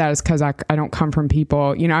 part of that is because I don't come from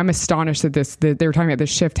people, I'm astonished that they were talking about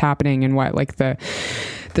this shift happening in like the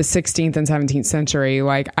 16th and 17th century.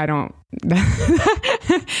 Like, I don't,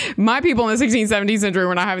 my people in the 16th, 17th century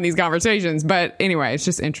were not having these conversations. But anyway, it's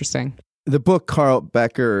just interesting. The book, Carl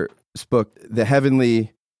Becker's book, The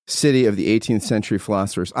Heavenly City of the 18th Century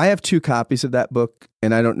Philosophers. I have 2 copies of that book,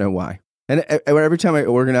 and I don't know why. And every time I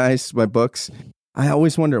organize my books, I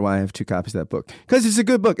always wonder why I have 2 copies of that book. Because it's a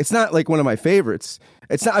good book. It's not like one of my favorites.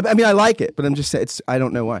 It's not. I like it, but I'm just saying, I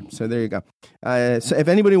don't know why. So there you go. So if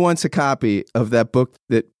anybody wants a copy of that book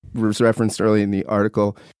that was referenced early in the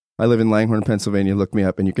article, I live in Langhorne, Pennsylvania. Look me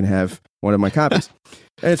up, and you can have one of my copies.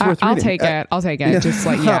 And it's worth reading. I'll take it. Just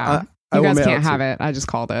like, yeah. You guys can't have it. I just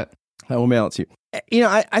called it. I will mail it to you.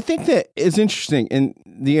 I think that is interesting in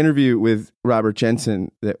the interview with Robert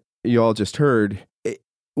Jenson that you all just heard.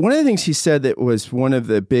 One of the things he said that was one of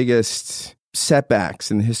the biggest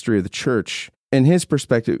setbacks in the history of the church, in his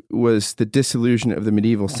perspective, was the dissolution of the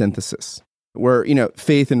medieval synthesis, where,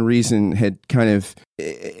 faith and reason had kind of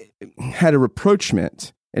had a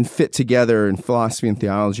rapprochement. and fit together, and philosophy and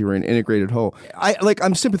theology were an integrated whole.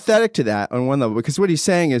 I'm sympathetic to that on one level, because what he's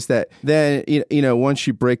saying is that then, once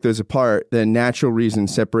you break those apart, then natural reason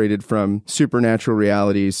separated from supernatural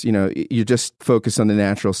realities, you just focus on the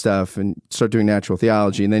natural stuff and start doing natural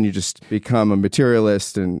theology, and then you just become a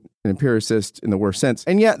materialist and an empiricist in the worst sense.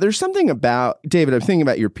 And yet there's something about, David, I'm thinking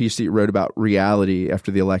about your piece that you wrote about reality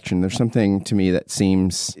after the election. There's something to me that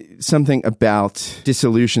seems something about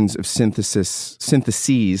dissolutions of synthesize,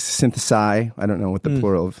 I don't know what the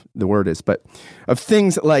plural of the word is, but of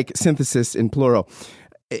things like synthesis in plural.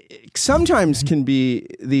 Sometimes can be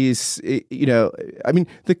these,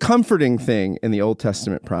 the comforting thing in the Old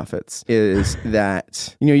Testament prophets is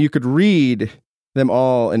that, you could read them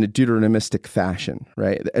all in a Deuteronomistic fashion,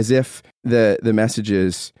 right? As if the message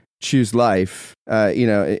is choose life,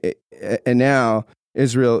 and now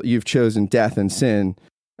Israel, you've chosen death and sin,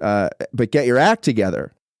 but get your act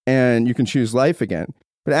together and you can choose life again.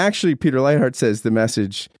 But actually, Peter Leithart says the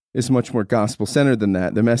message is much more gospel-centered than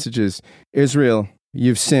that. The message is, Israel,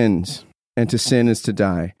 you've sinned, and to sin is to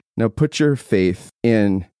die. Now put your faith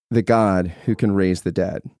in the God who can raise the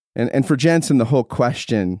dead. And for Jenson, the whole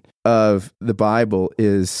question of the Bible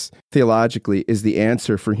is, theologically, is the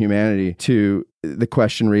answer for humanity to the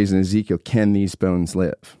question raised in Ezekiel, can these bones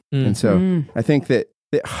live? And so I think that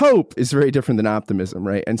hope is very different than optimism,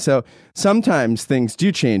 right? And so sometimes things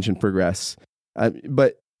do change and progress,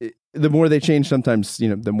 but the more they change, sometimes,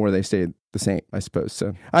 the more they stay the same, I suppose.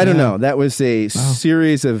 So I don't know. That was a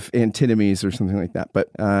series of antinomies or something like that. But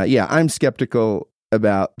I'm skeptical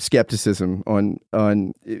about skepticism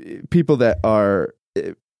on people that are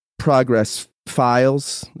progressive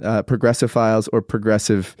files, or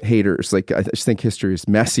progressive haters. Like, I just think history is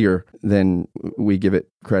messier than we give it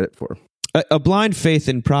credit for. A blind faith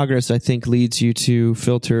in progress, I think, leads you to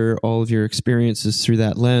filter all of your experiences through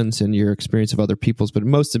that lens and your experience of other people's, but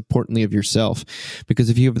most importantly of yourself. Because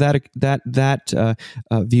if you have that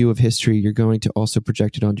view of history, you're going to also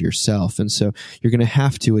project it onto yourself, and so you're going to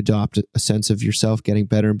have to adopt a sense of yourself getting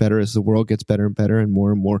better and better as the world gets better and better and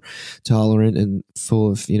more tolerant and full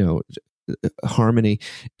of harmony,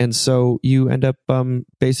 and so you end up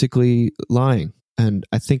basically lying. And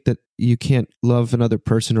I think that you can't love another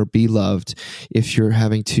person or be loved if you're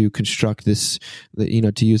having to construct this,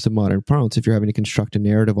 to use the modern parlance, if you're having to construct a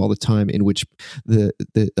narrative all the time in which the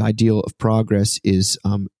ideal of progress is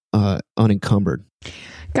unencumbered.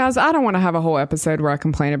 Guys, I don't want to have a whole episode where I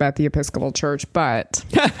complain about the Episcopal Church, but...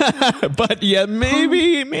 but yeah,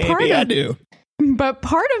 maybe I do. But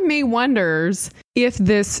part of me wonders if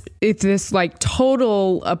this like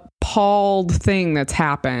total appalled thing that's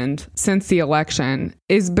happened since the election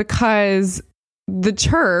is because the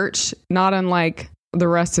church, not unlike the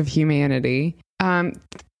rest of humanity,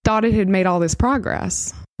 thought it had made all this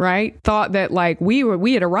progress, right? Thought that like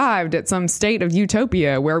we had arrived at some state of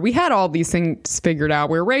utopia where we had all these things figured out,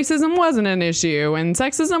 where racism wasn't an issue and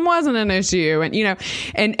sexism wasn't an issue, and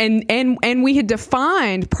we had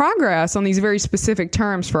defined progress on these very specific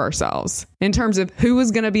terms for ourselves in terms of who was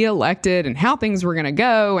going to be elected and how things were going to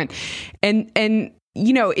go, and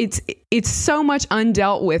it's so much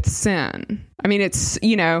undealt with sin. I mean,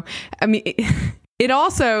 it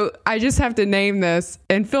also, I just have to name this,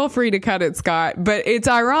 and feel free to cut it, Scott, but it's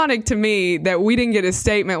ironic to me that we didn't get a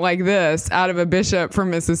statement like this out of a bishop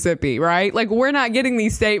from Mississippi, right? Like, we're not getting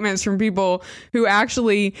these statements from people who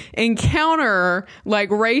actually encounter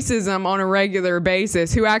like racism on a regular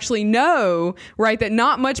basis, who actually know, right, that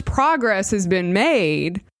not much progress has been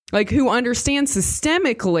made, like who understand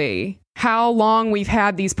systemically how long we've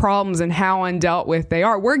had these problems and how undealt with they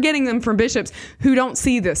are. We're getting them from bishops who don't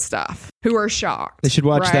see this stuff, who are shocked. They should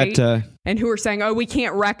watch that. And who are saying, we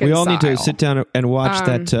can't reconcile. We all need to sit down and watch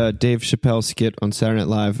that Dave Chappelle skit on Saturday Night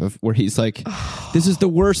Live where he's like, this is the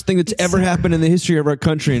worst thing that's ever happened in the history of our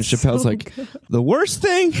country. And Chappelle's like, the worst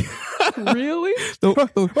thing? Really?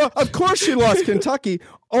 Well, of course you lost Kentucky.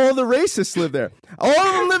 All the racists live there. All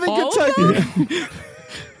of them live in Kentucky.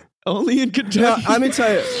 Only in Kentucky. Now, let me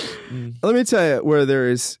tell you where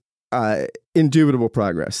there is indubitable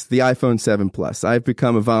progress. The iPhone 7 Plus. I've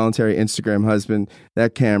become a voluntary Instagram husband.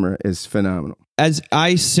 That camera is phenomenal. As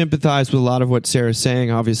I sympathize with a lot of what Sarah's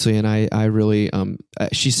saying, obviously, and I really,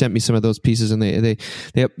 she sent me some of those pieces, and they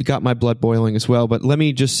got my blood boiling as well. But let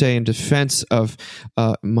me just say, in defense of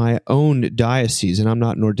my own diocese, and I'm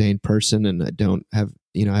not an ordained person, and I don't have,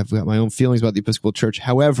 I've got my own feelings about the Episcopal Church.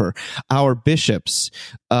 However, our bishops,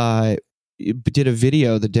 did a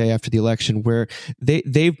video the day after the election where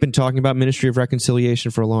they've been talking about ministry of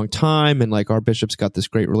reconciliation for a long time, and like our bishop's got this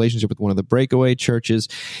great relationship with one of the breakaway churches,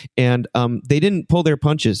 and they didn't pull their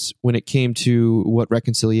punches when it came to what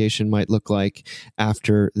reconciliation might look like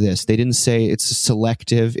after this. They didn't say it's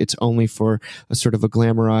selective, it's only for a sort of a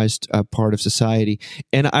glamorized part of society.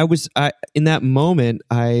 And I in that moment,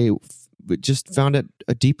 I just found it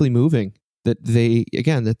deeply moving that they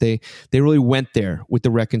really went there with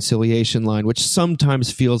the reconciliation line, which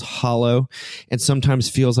sometimes feels hollow and sometimes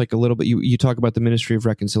feels like a little bit, you talk about the ministry of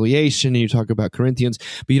reconciliation and you talk about Corinthians,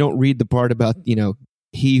 but you don't read the part about,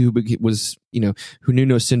 he who was, who knew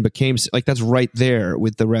no sin became sin. Like that's right there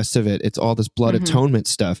with the rest of it. It's all this blood atonement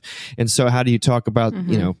stuff. And so how do you talk about,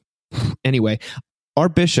 anyway, our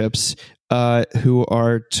bishops, who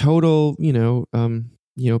are total,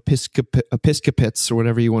 Episcopates or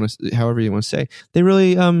whatever you want to, however you want to say, they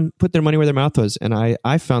really put their money where their mouth was, and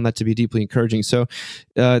I found that to be deeply encouraging. So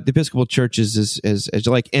the Episcopal Church is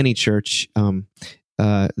like any church, though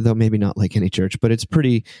maybe not like any church, but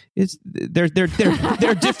they're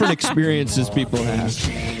different experiences people have.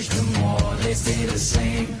 The more they stay the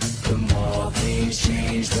same, the more things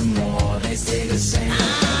change, the more they stay the same.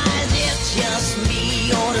 Is it just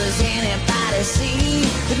me, or does anybody see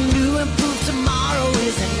the new improved tomorrow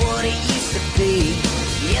isn't what it used to be?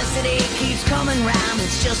 Yesterday keeps coming round,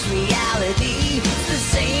 it's just reality. It's the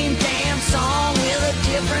same damn song with a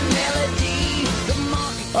different melody.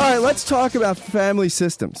 All right, let's talk about family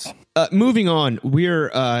systems. Moving on, we're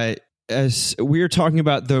talking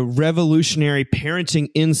about the revolutionary parenting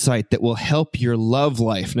insight that will help your love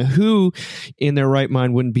life. Now, who in their right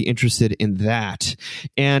mind wouldn't be interested in that?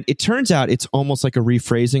 And it turns out it's almost like a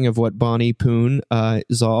rephrasing of what Bonnie Poon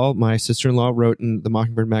Zoll, my sister-in-law, wrote in the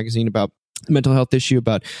Mockingbird magazine about the mental health issue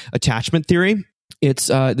about attachment theory. It's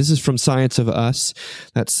this is from Science of Us,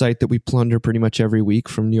 that site that we plunder pretty much every week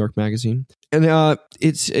from New York Magazine. And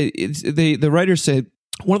the writers said,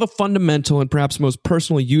 one of the fundamental and perhaps most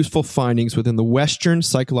personally useful findings within the Western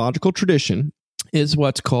psychological tradition is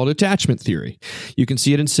what's called attachment theory. You can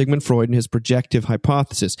see it in Sigmund Freud and his projective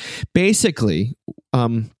hypothesis. Basically,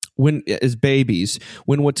 when as babies,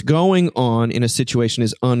 when what's going on in a situation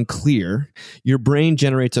is unclear, your brain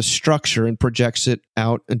generates a structure and projects it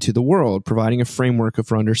out into the world, providing a framework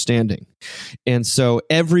for understanding. And so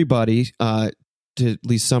everybody, to at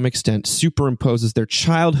least some extent, superimposes their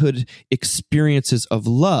childhood experiences of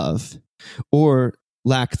love or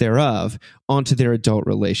lack thereof onto their adult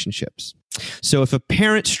relationships. So if a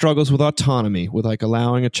parent struggles with autonomy, with like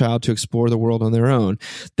allowing a child to explore the world on their own,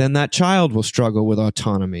 then that child will struggle with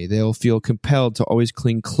autonomy. They'll feel compelled to always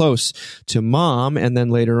cling close to mom and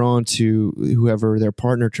then later on to whoever their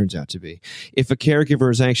partner turns out to be. If a caregiver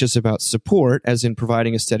is anxious about support, as in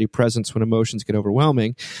providing a steady presence when emotions get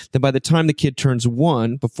overwhelming, then by the time the kid turns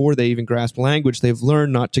 1, before they even grasp language, they've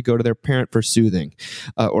learned not to go to their parent for soothing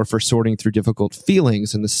or for sorting through difficult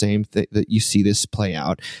feelings. And the same that you see this play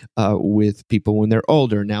out with people when they're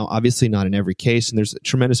older. Now, obviously not in every case, and there's a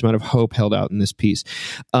tremendous amount of hope held out in this piece.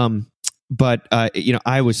 But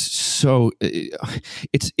I was so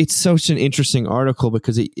it's such an interesting article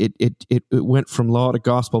because it went from law to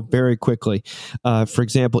gospel very quickly. For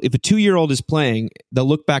example, if a 2-year-old is playing, they'll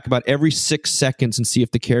look back about every 6 seconds and see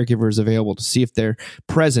if the caregiver is available, to see if they're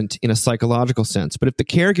present in a psychological sense. But if the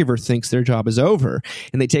caregiver thinks their job is over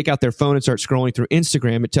and they take out their phone and start scrolling through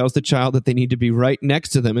Instagram, it tells the child that they need to be right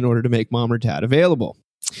next to them in order to make mom or dad available.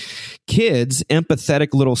 Kids,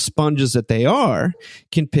 empathetic little sponges that they are,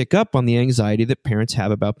 can pick up on the anxiety that parents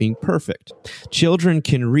have about being perfect. Children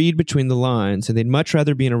can read between the lines, and they'd much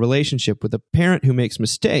rather be in a relationship with a parent who makes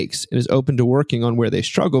mistakes and is open to working on where they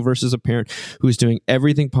struggle versus a parent who is doing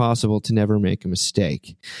everything possible to never make a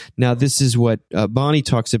mistake. Now, this is what Bonnie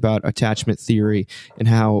talks about attachment theory and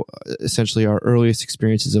how essentially our earliest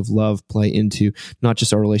experiences of love play into not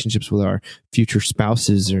just our relationships with our future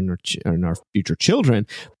spouses and our future children,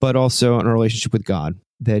 but also in our relationship with God.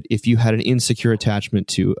 That if you had an insecure attachment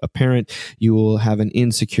to a parent, you will have an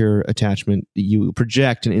insecure attachment. You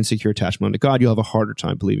project an insecure attachment onto God. You'll have a harder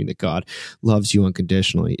time believing that God loves you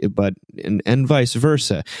unconditionally, and vice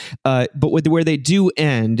versa. But where they do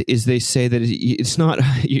end is they say that it's not,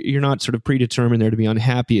 you're not sort of predetermined there to be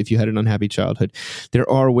unhappy if you had an unhappy childhood. There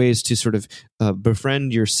are ways to sort of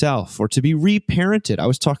befriend yourself or to be reparented. I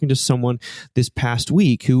was talking to someone this past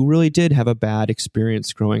week who really did have a bad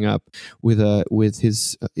experience growing up with his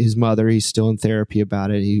his mother. He's still in therapy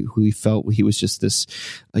about it. Who he felt he was just this,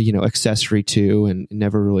 accessory to, and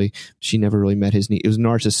she never really met his need. It was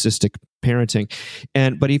narcissistic parenting.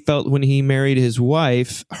 But he felt when he married his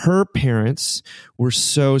wife, her parents were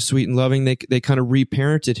so sweet and loving. They kind of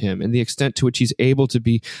reparented him, and the extent to which he's able to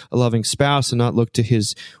be a loving spouse and not look to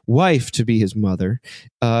his wife to be his mother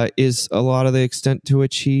is a lot of the extent to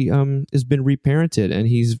which he has been reparented, and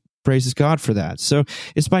he's praises God for that. So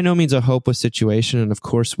it's by no means a hopeless situation. And of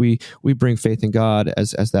course, we bring faith in God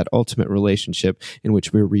as that ultimate relationship in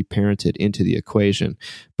which we're reparented into the equation.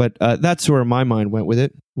 But that's where my mind went with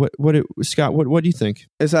it. Scott, what do you think?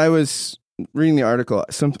 As I was reading the article,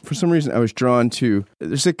 for some reason I was drawn to,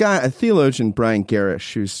 there's a theologian, Brian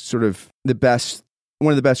Garish, who's sort of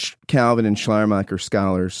one of the best Calvin and Schleiermacher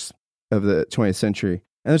scholars of the 20th century.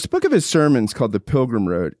 And there's a book of his sermons called The Pilgrim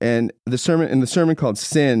Road. And the sermon called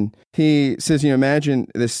Sin, he says, imagine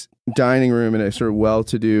this dining room in a sort of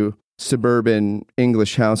well-to-do suburban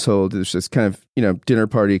English household. There's this kind of, dinner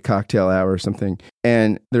party, cocktail hour or something.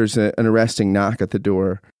 And there's an arresting knock at the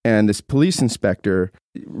door. And this police inspector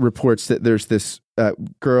reports that there's this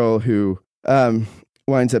girl who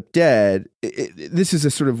winds up dead. This is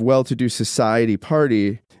a sort of well-to-do society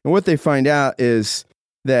party. And what they find out is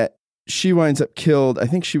that she winds up killed. I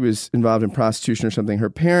think she was involved in prostitution or something. Her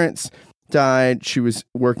parents died. She was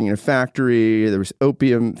working in a factory. There was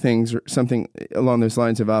opium things or something along those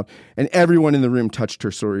lines involved. And everyone in the room touched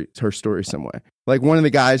her story some way. Like one of the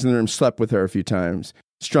guys in the room slept with her a few times,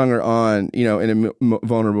 strung her on, in a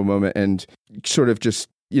vulnerable moment, and sort of just,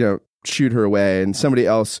 shooed her away. And somebody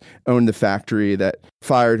else owned the factory that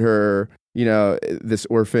fired her, this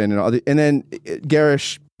orphan and all. And then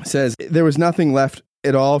Garish says there was nothing left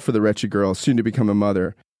at all for the wretched girl, soon to become a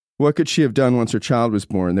mother. What could she have done once her child was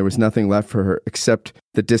born? There was nothing left for her except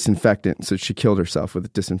the disinfectant, so she killed herself with the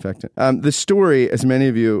disinfectant. The story, as many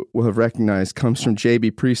of you will have recognized, comes from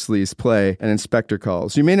J.B. Priestley's play, An Inspector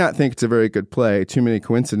Calls. You may not think it's a very good play, too many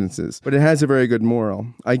coincidences, but it has a very good moral.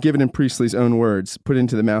 I give it in Priestley's own words, put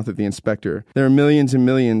into the mouth of the inspector. There are millions and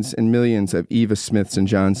millions and millions of Eva Smiths and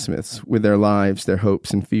John Smiths, with their lives, their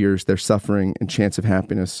hopes and fears, their suffering and chance of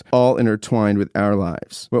happiness, all intertwined with our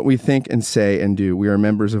lives. What we think and say and do, we are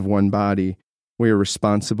members of one body. We are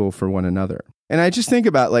responsible for one another. And I just think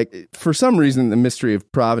about, for some reason, the mystery of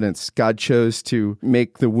providence, God chose to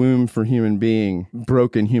make the womb for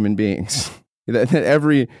broken human beings. that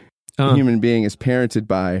every human being is parented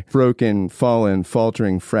by broken, fallen,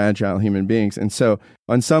 faltering, fragile human beings. And so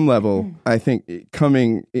on some level, I think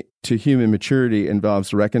coming to human maturity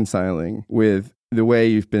involves reconciling with the way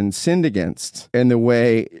you've been sinned against and the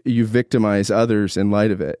way you victimize others in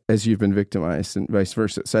light of it as you've been victimized, and vice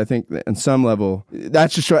versa. So I think that on some level,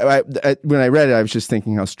 that's just when I read it, I was just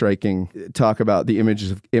thinking how striking. Talk about the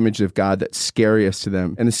image of God that's scariest to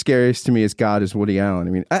them, and the scariest to me is God is Woody Allen.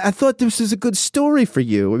 I mean, I thought this was a good story for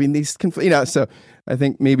you. I mean, these so I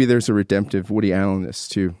think maybe there's a redemptive Woody Allenness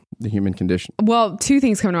to the human condition. Well, two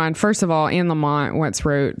things come to mind. First of all, Anne Lamont once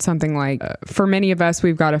wrote something like, for many of us,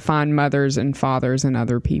 we've got to find mothers and fathers in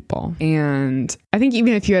other people. And I think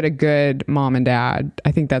even if you had a good mom and dad,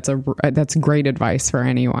 I think that's great advice for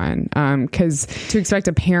anyone. Because to expect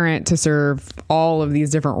a parent to serve all of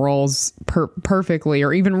these different roles perfectly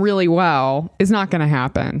or even really well is not going to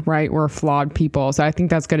happen, right? We're flawed people. So I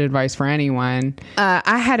think that's good advice for anyone.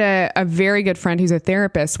 I had a very good friend who's a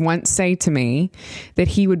therapist once say to me that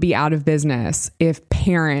he would be out of business if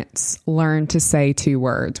parents learned to say two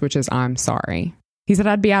words, which is, I'm sorry. He said,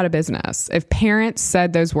 I'd be out of business. If parents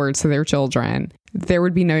said those words to their children, there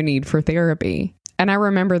would be no need for therapy. And I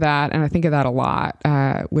remember that, and I think of that a lot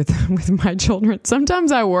with my children.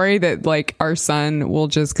 Sometimes I worry that our son will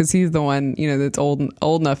just, because he's the one, that's old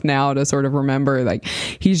enough now to sort of remember,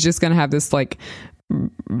 he's just going to have this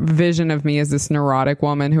vision of me as this neurotic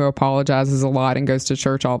woman who apologizes a lot and goes to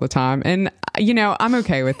church all the time. And, I'm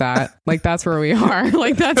okay with that. That's where we are.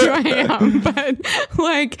 That's who I am. But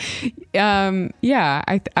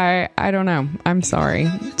I don't know. I'm sorry.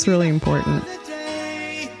 It's really important.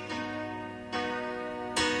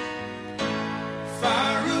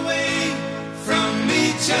 Far away from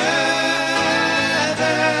each other.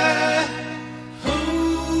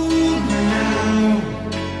 Hold me now.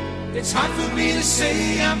 It's hard for me to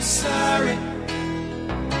say I'm sorry.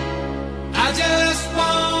 I just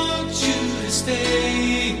want you to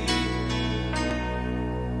stay.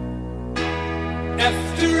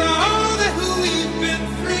 After all that we've been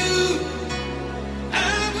through, I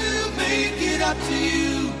will make it up to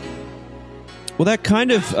you. Well, that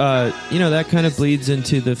kind of bleeds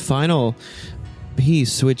into the final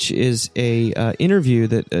piece, which is a interview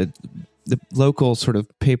that the local sort of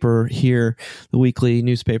paper here, the weekly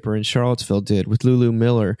newspaper in Charlottesville, did with Lulu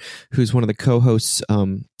Miller, who's one of the co-hosts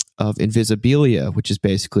of Invisibilia, which is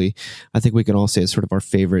basically, I think we can all say, it's sort of our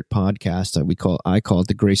favorite podcast. I call it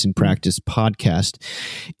the Grace in Practice podcast.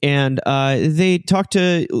 And they talked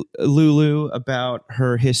to Lulu about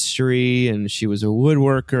her history, and she was a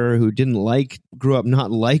woodworker who grew up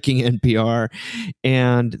not liking NPR,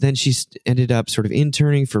 and then she ended up sort of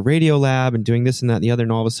interning for Radiolab and doing this and that and the other,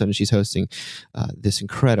 and all of a sudden she's hosting this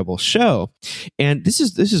incredible show. And this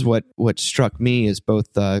is what struck me as both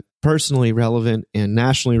personally relevant and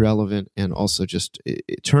nationally relevant, and also just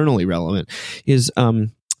eternally relevant, is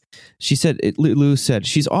Lulu said,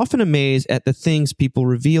 she's often amazed at the things people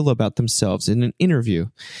reveal about themselves in an interview.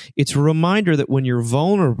 It's a reminder that when you're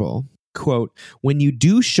vulnerable, quote, when you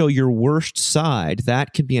do show your worst side,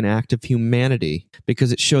 that can be an act of humanity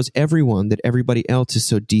because it shows everyone that everybody else is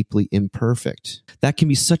so deeply imperfect. That can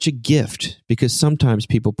be such a gift because sometimes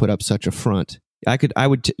people put up such a front. I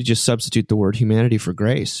would just substitute the word humanity for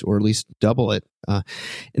grace, or at least double it. And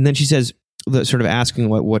then she says, sort of asking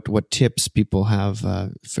what tips people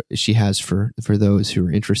have, she has for those who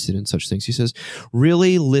are interested in such things. She says,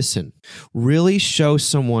 really listen, really show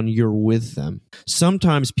someone you're with them.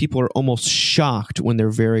 Sometimes people are almost shocked when they're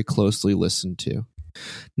very closely listened to.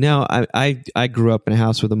 Now, I grew up in a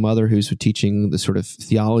house with a mother who's teaching the sort of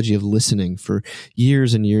theology of listening for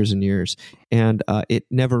years and years and years, and it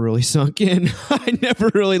never really sunk in. I never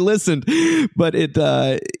really listened, but it,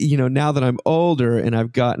 now that I'm older and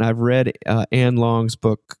I've read Anne Long's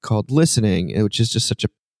book called Listening, which is just such a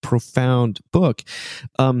profound book.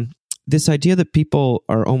 This idea that people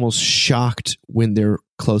are almost shocked when they're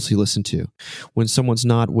closely listened to, when someone's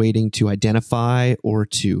not waiting to identify or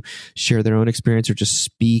to share their own experience or just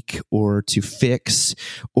speak or to fix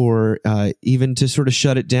or even to sort of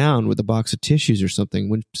shut it down with a box of tissues or something.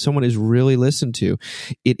 When someone is really listened to,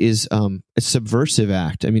 it is a subversive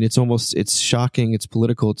act. I mean, it's shocking, it's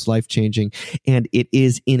political, it's life-changing, and it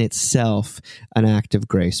is in itself an act of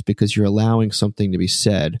grace because you're allowing something to be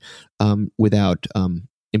said without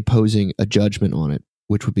imposing a judgment on it,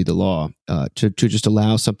 which would be the law. To just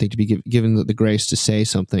allow something to be given the grace to say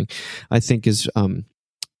something, I think is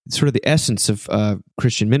sort of the essence of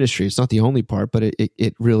Christian ministry. It's not the only part, but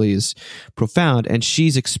it really is profound. And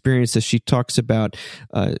she's experienced this. She talks about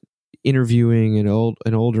interviewing an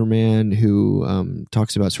older man who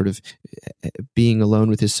talks about sort of being alone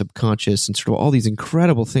with his subconscious and sort of all these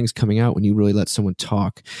incredible things coming out when you really let someone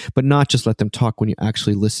talk, but not just let them talk when you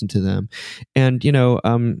actually listen to them. And,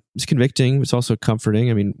 it's convicting. It's also comforting.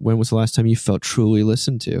 I mean, when was the last time you felt truly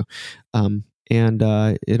listened to? And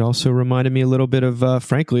it also reminded me a little bit of,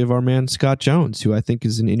 frankly, of our man Scott Jones, who I think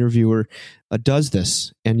is an interviewer, does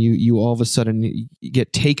this. And you all of a sudden you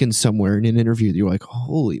get taken somewhere in an interview. You're like,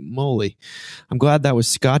 holy moly. I'm glad that was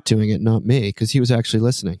Scott doing it, not me, because he was actually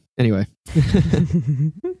listening. Anyway.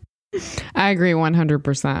 I agree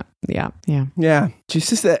 100%. Yeah. Yeah. She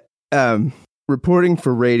says that reporting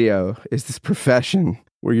for radio is this profession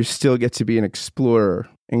where you still get to be an explorer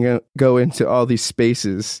and go into all these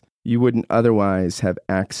spaces you wouldn't otherwise have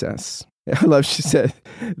access. I love she said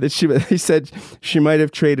that he said she might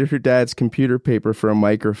have traded her dad's computer paper for a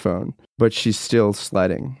microphone, but she's still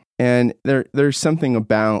sledding. And there's something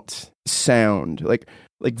about sound, like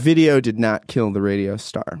video did not kill the radio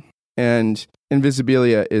star. And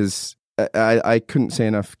Invisibilia is, I couldn't say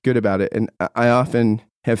enough good about it. And I often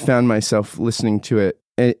have found myself listening to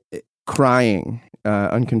it crying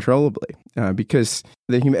uncontrollably because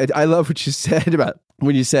I love what you said about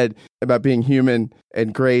when you said about being human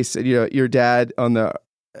and grace, and your dad on the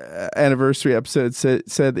anniversary episode said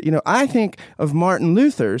that I think of Martin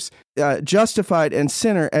Luther's Justified and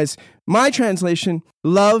Sinner as my translation,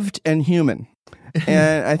 loved and human.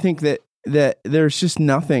 And I think that there's just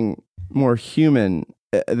nothing more human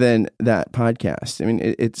than that podcast. I mean,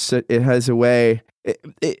 it has a way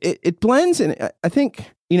it blends, and I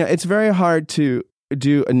think it's very hard to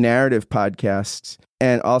do a narrative podcast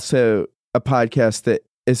and also a podcast that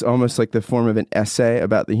is almost like the form of an essay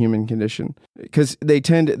about the human condition, because they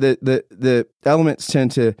tend to, the elements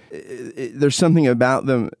tend to, there's something about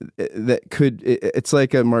them that it's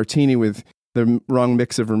like a martini with the wrong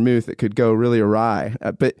mix of vermouth that could go really awry,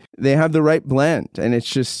 but they have the right blend. And it's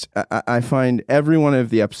just, I find every one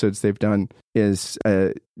of the episodes they've done is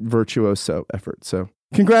a virtuoso effort. So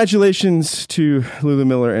congratulations to Lulu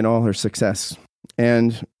Miller and all her success.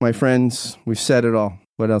 And my friends, we've said it all.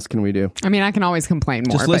 What else can we do? I mean, I can always complain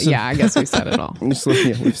more, but yeah, I guess we said it all. Just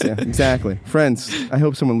listen, we've said, exactly. Friends, I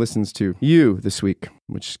hope someone listens to you this week,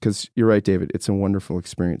 because you're right, David. It's a wonderful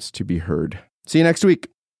experience to be heard. See you next week.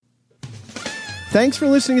 Thanks for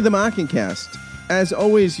listening to the Mockingcast. As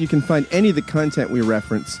always, you can find any of the content we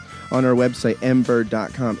reference on our website,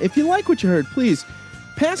 mbird.com. If you like what you heard, please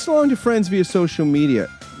pass it along to friends via social media.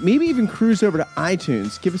 Maybe even cruise over to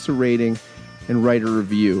iTunes, give us a rating, and write a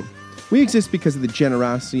review. We exist because of the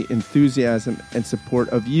generosity, enthusiasm, and support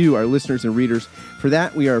of you, our listeners and readers. For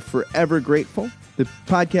that, we are forever grateful. The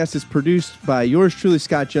podcast is produced by yours truly,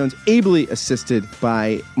 Scott Jones, ably assisted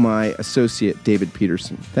by my associate, David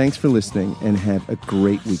Peterson. Thanks for listening, and have a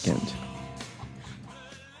great weekend.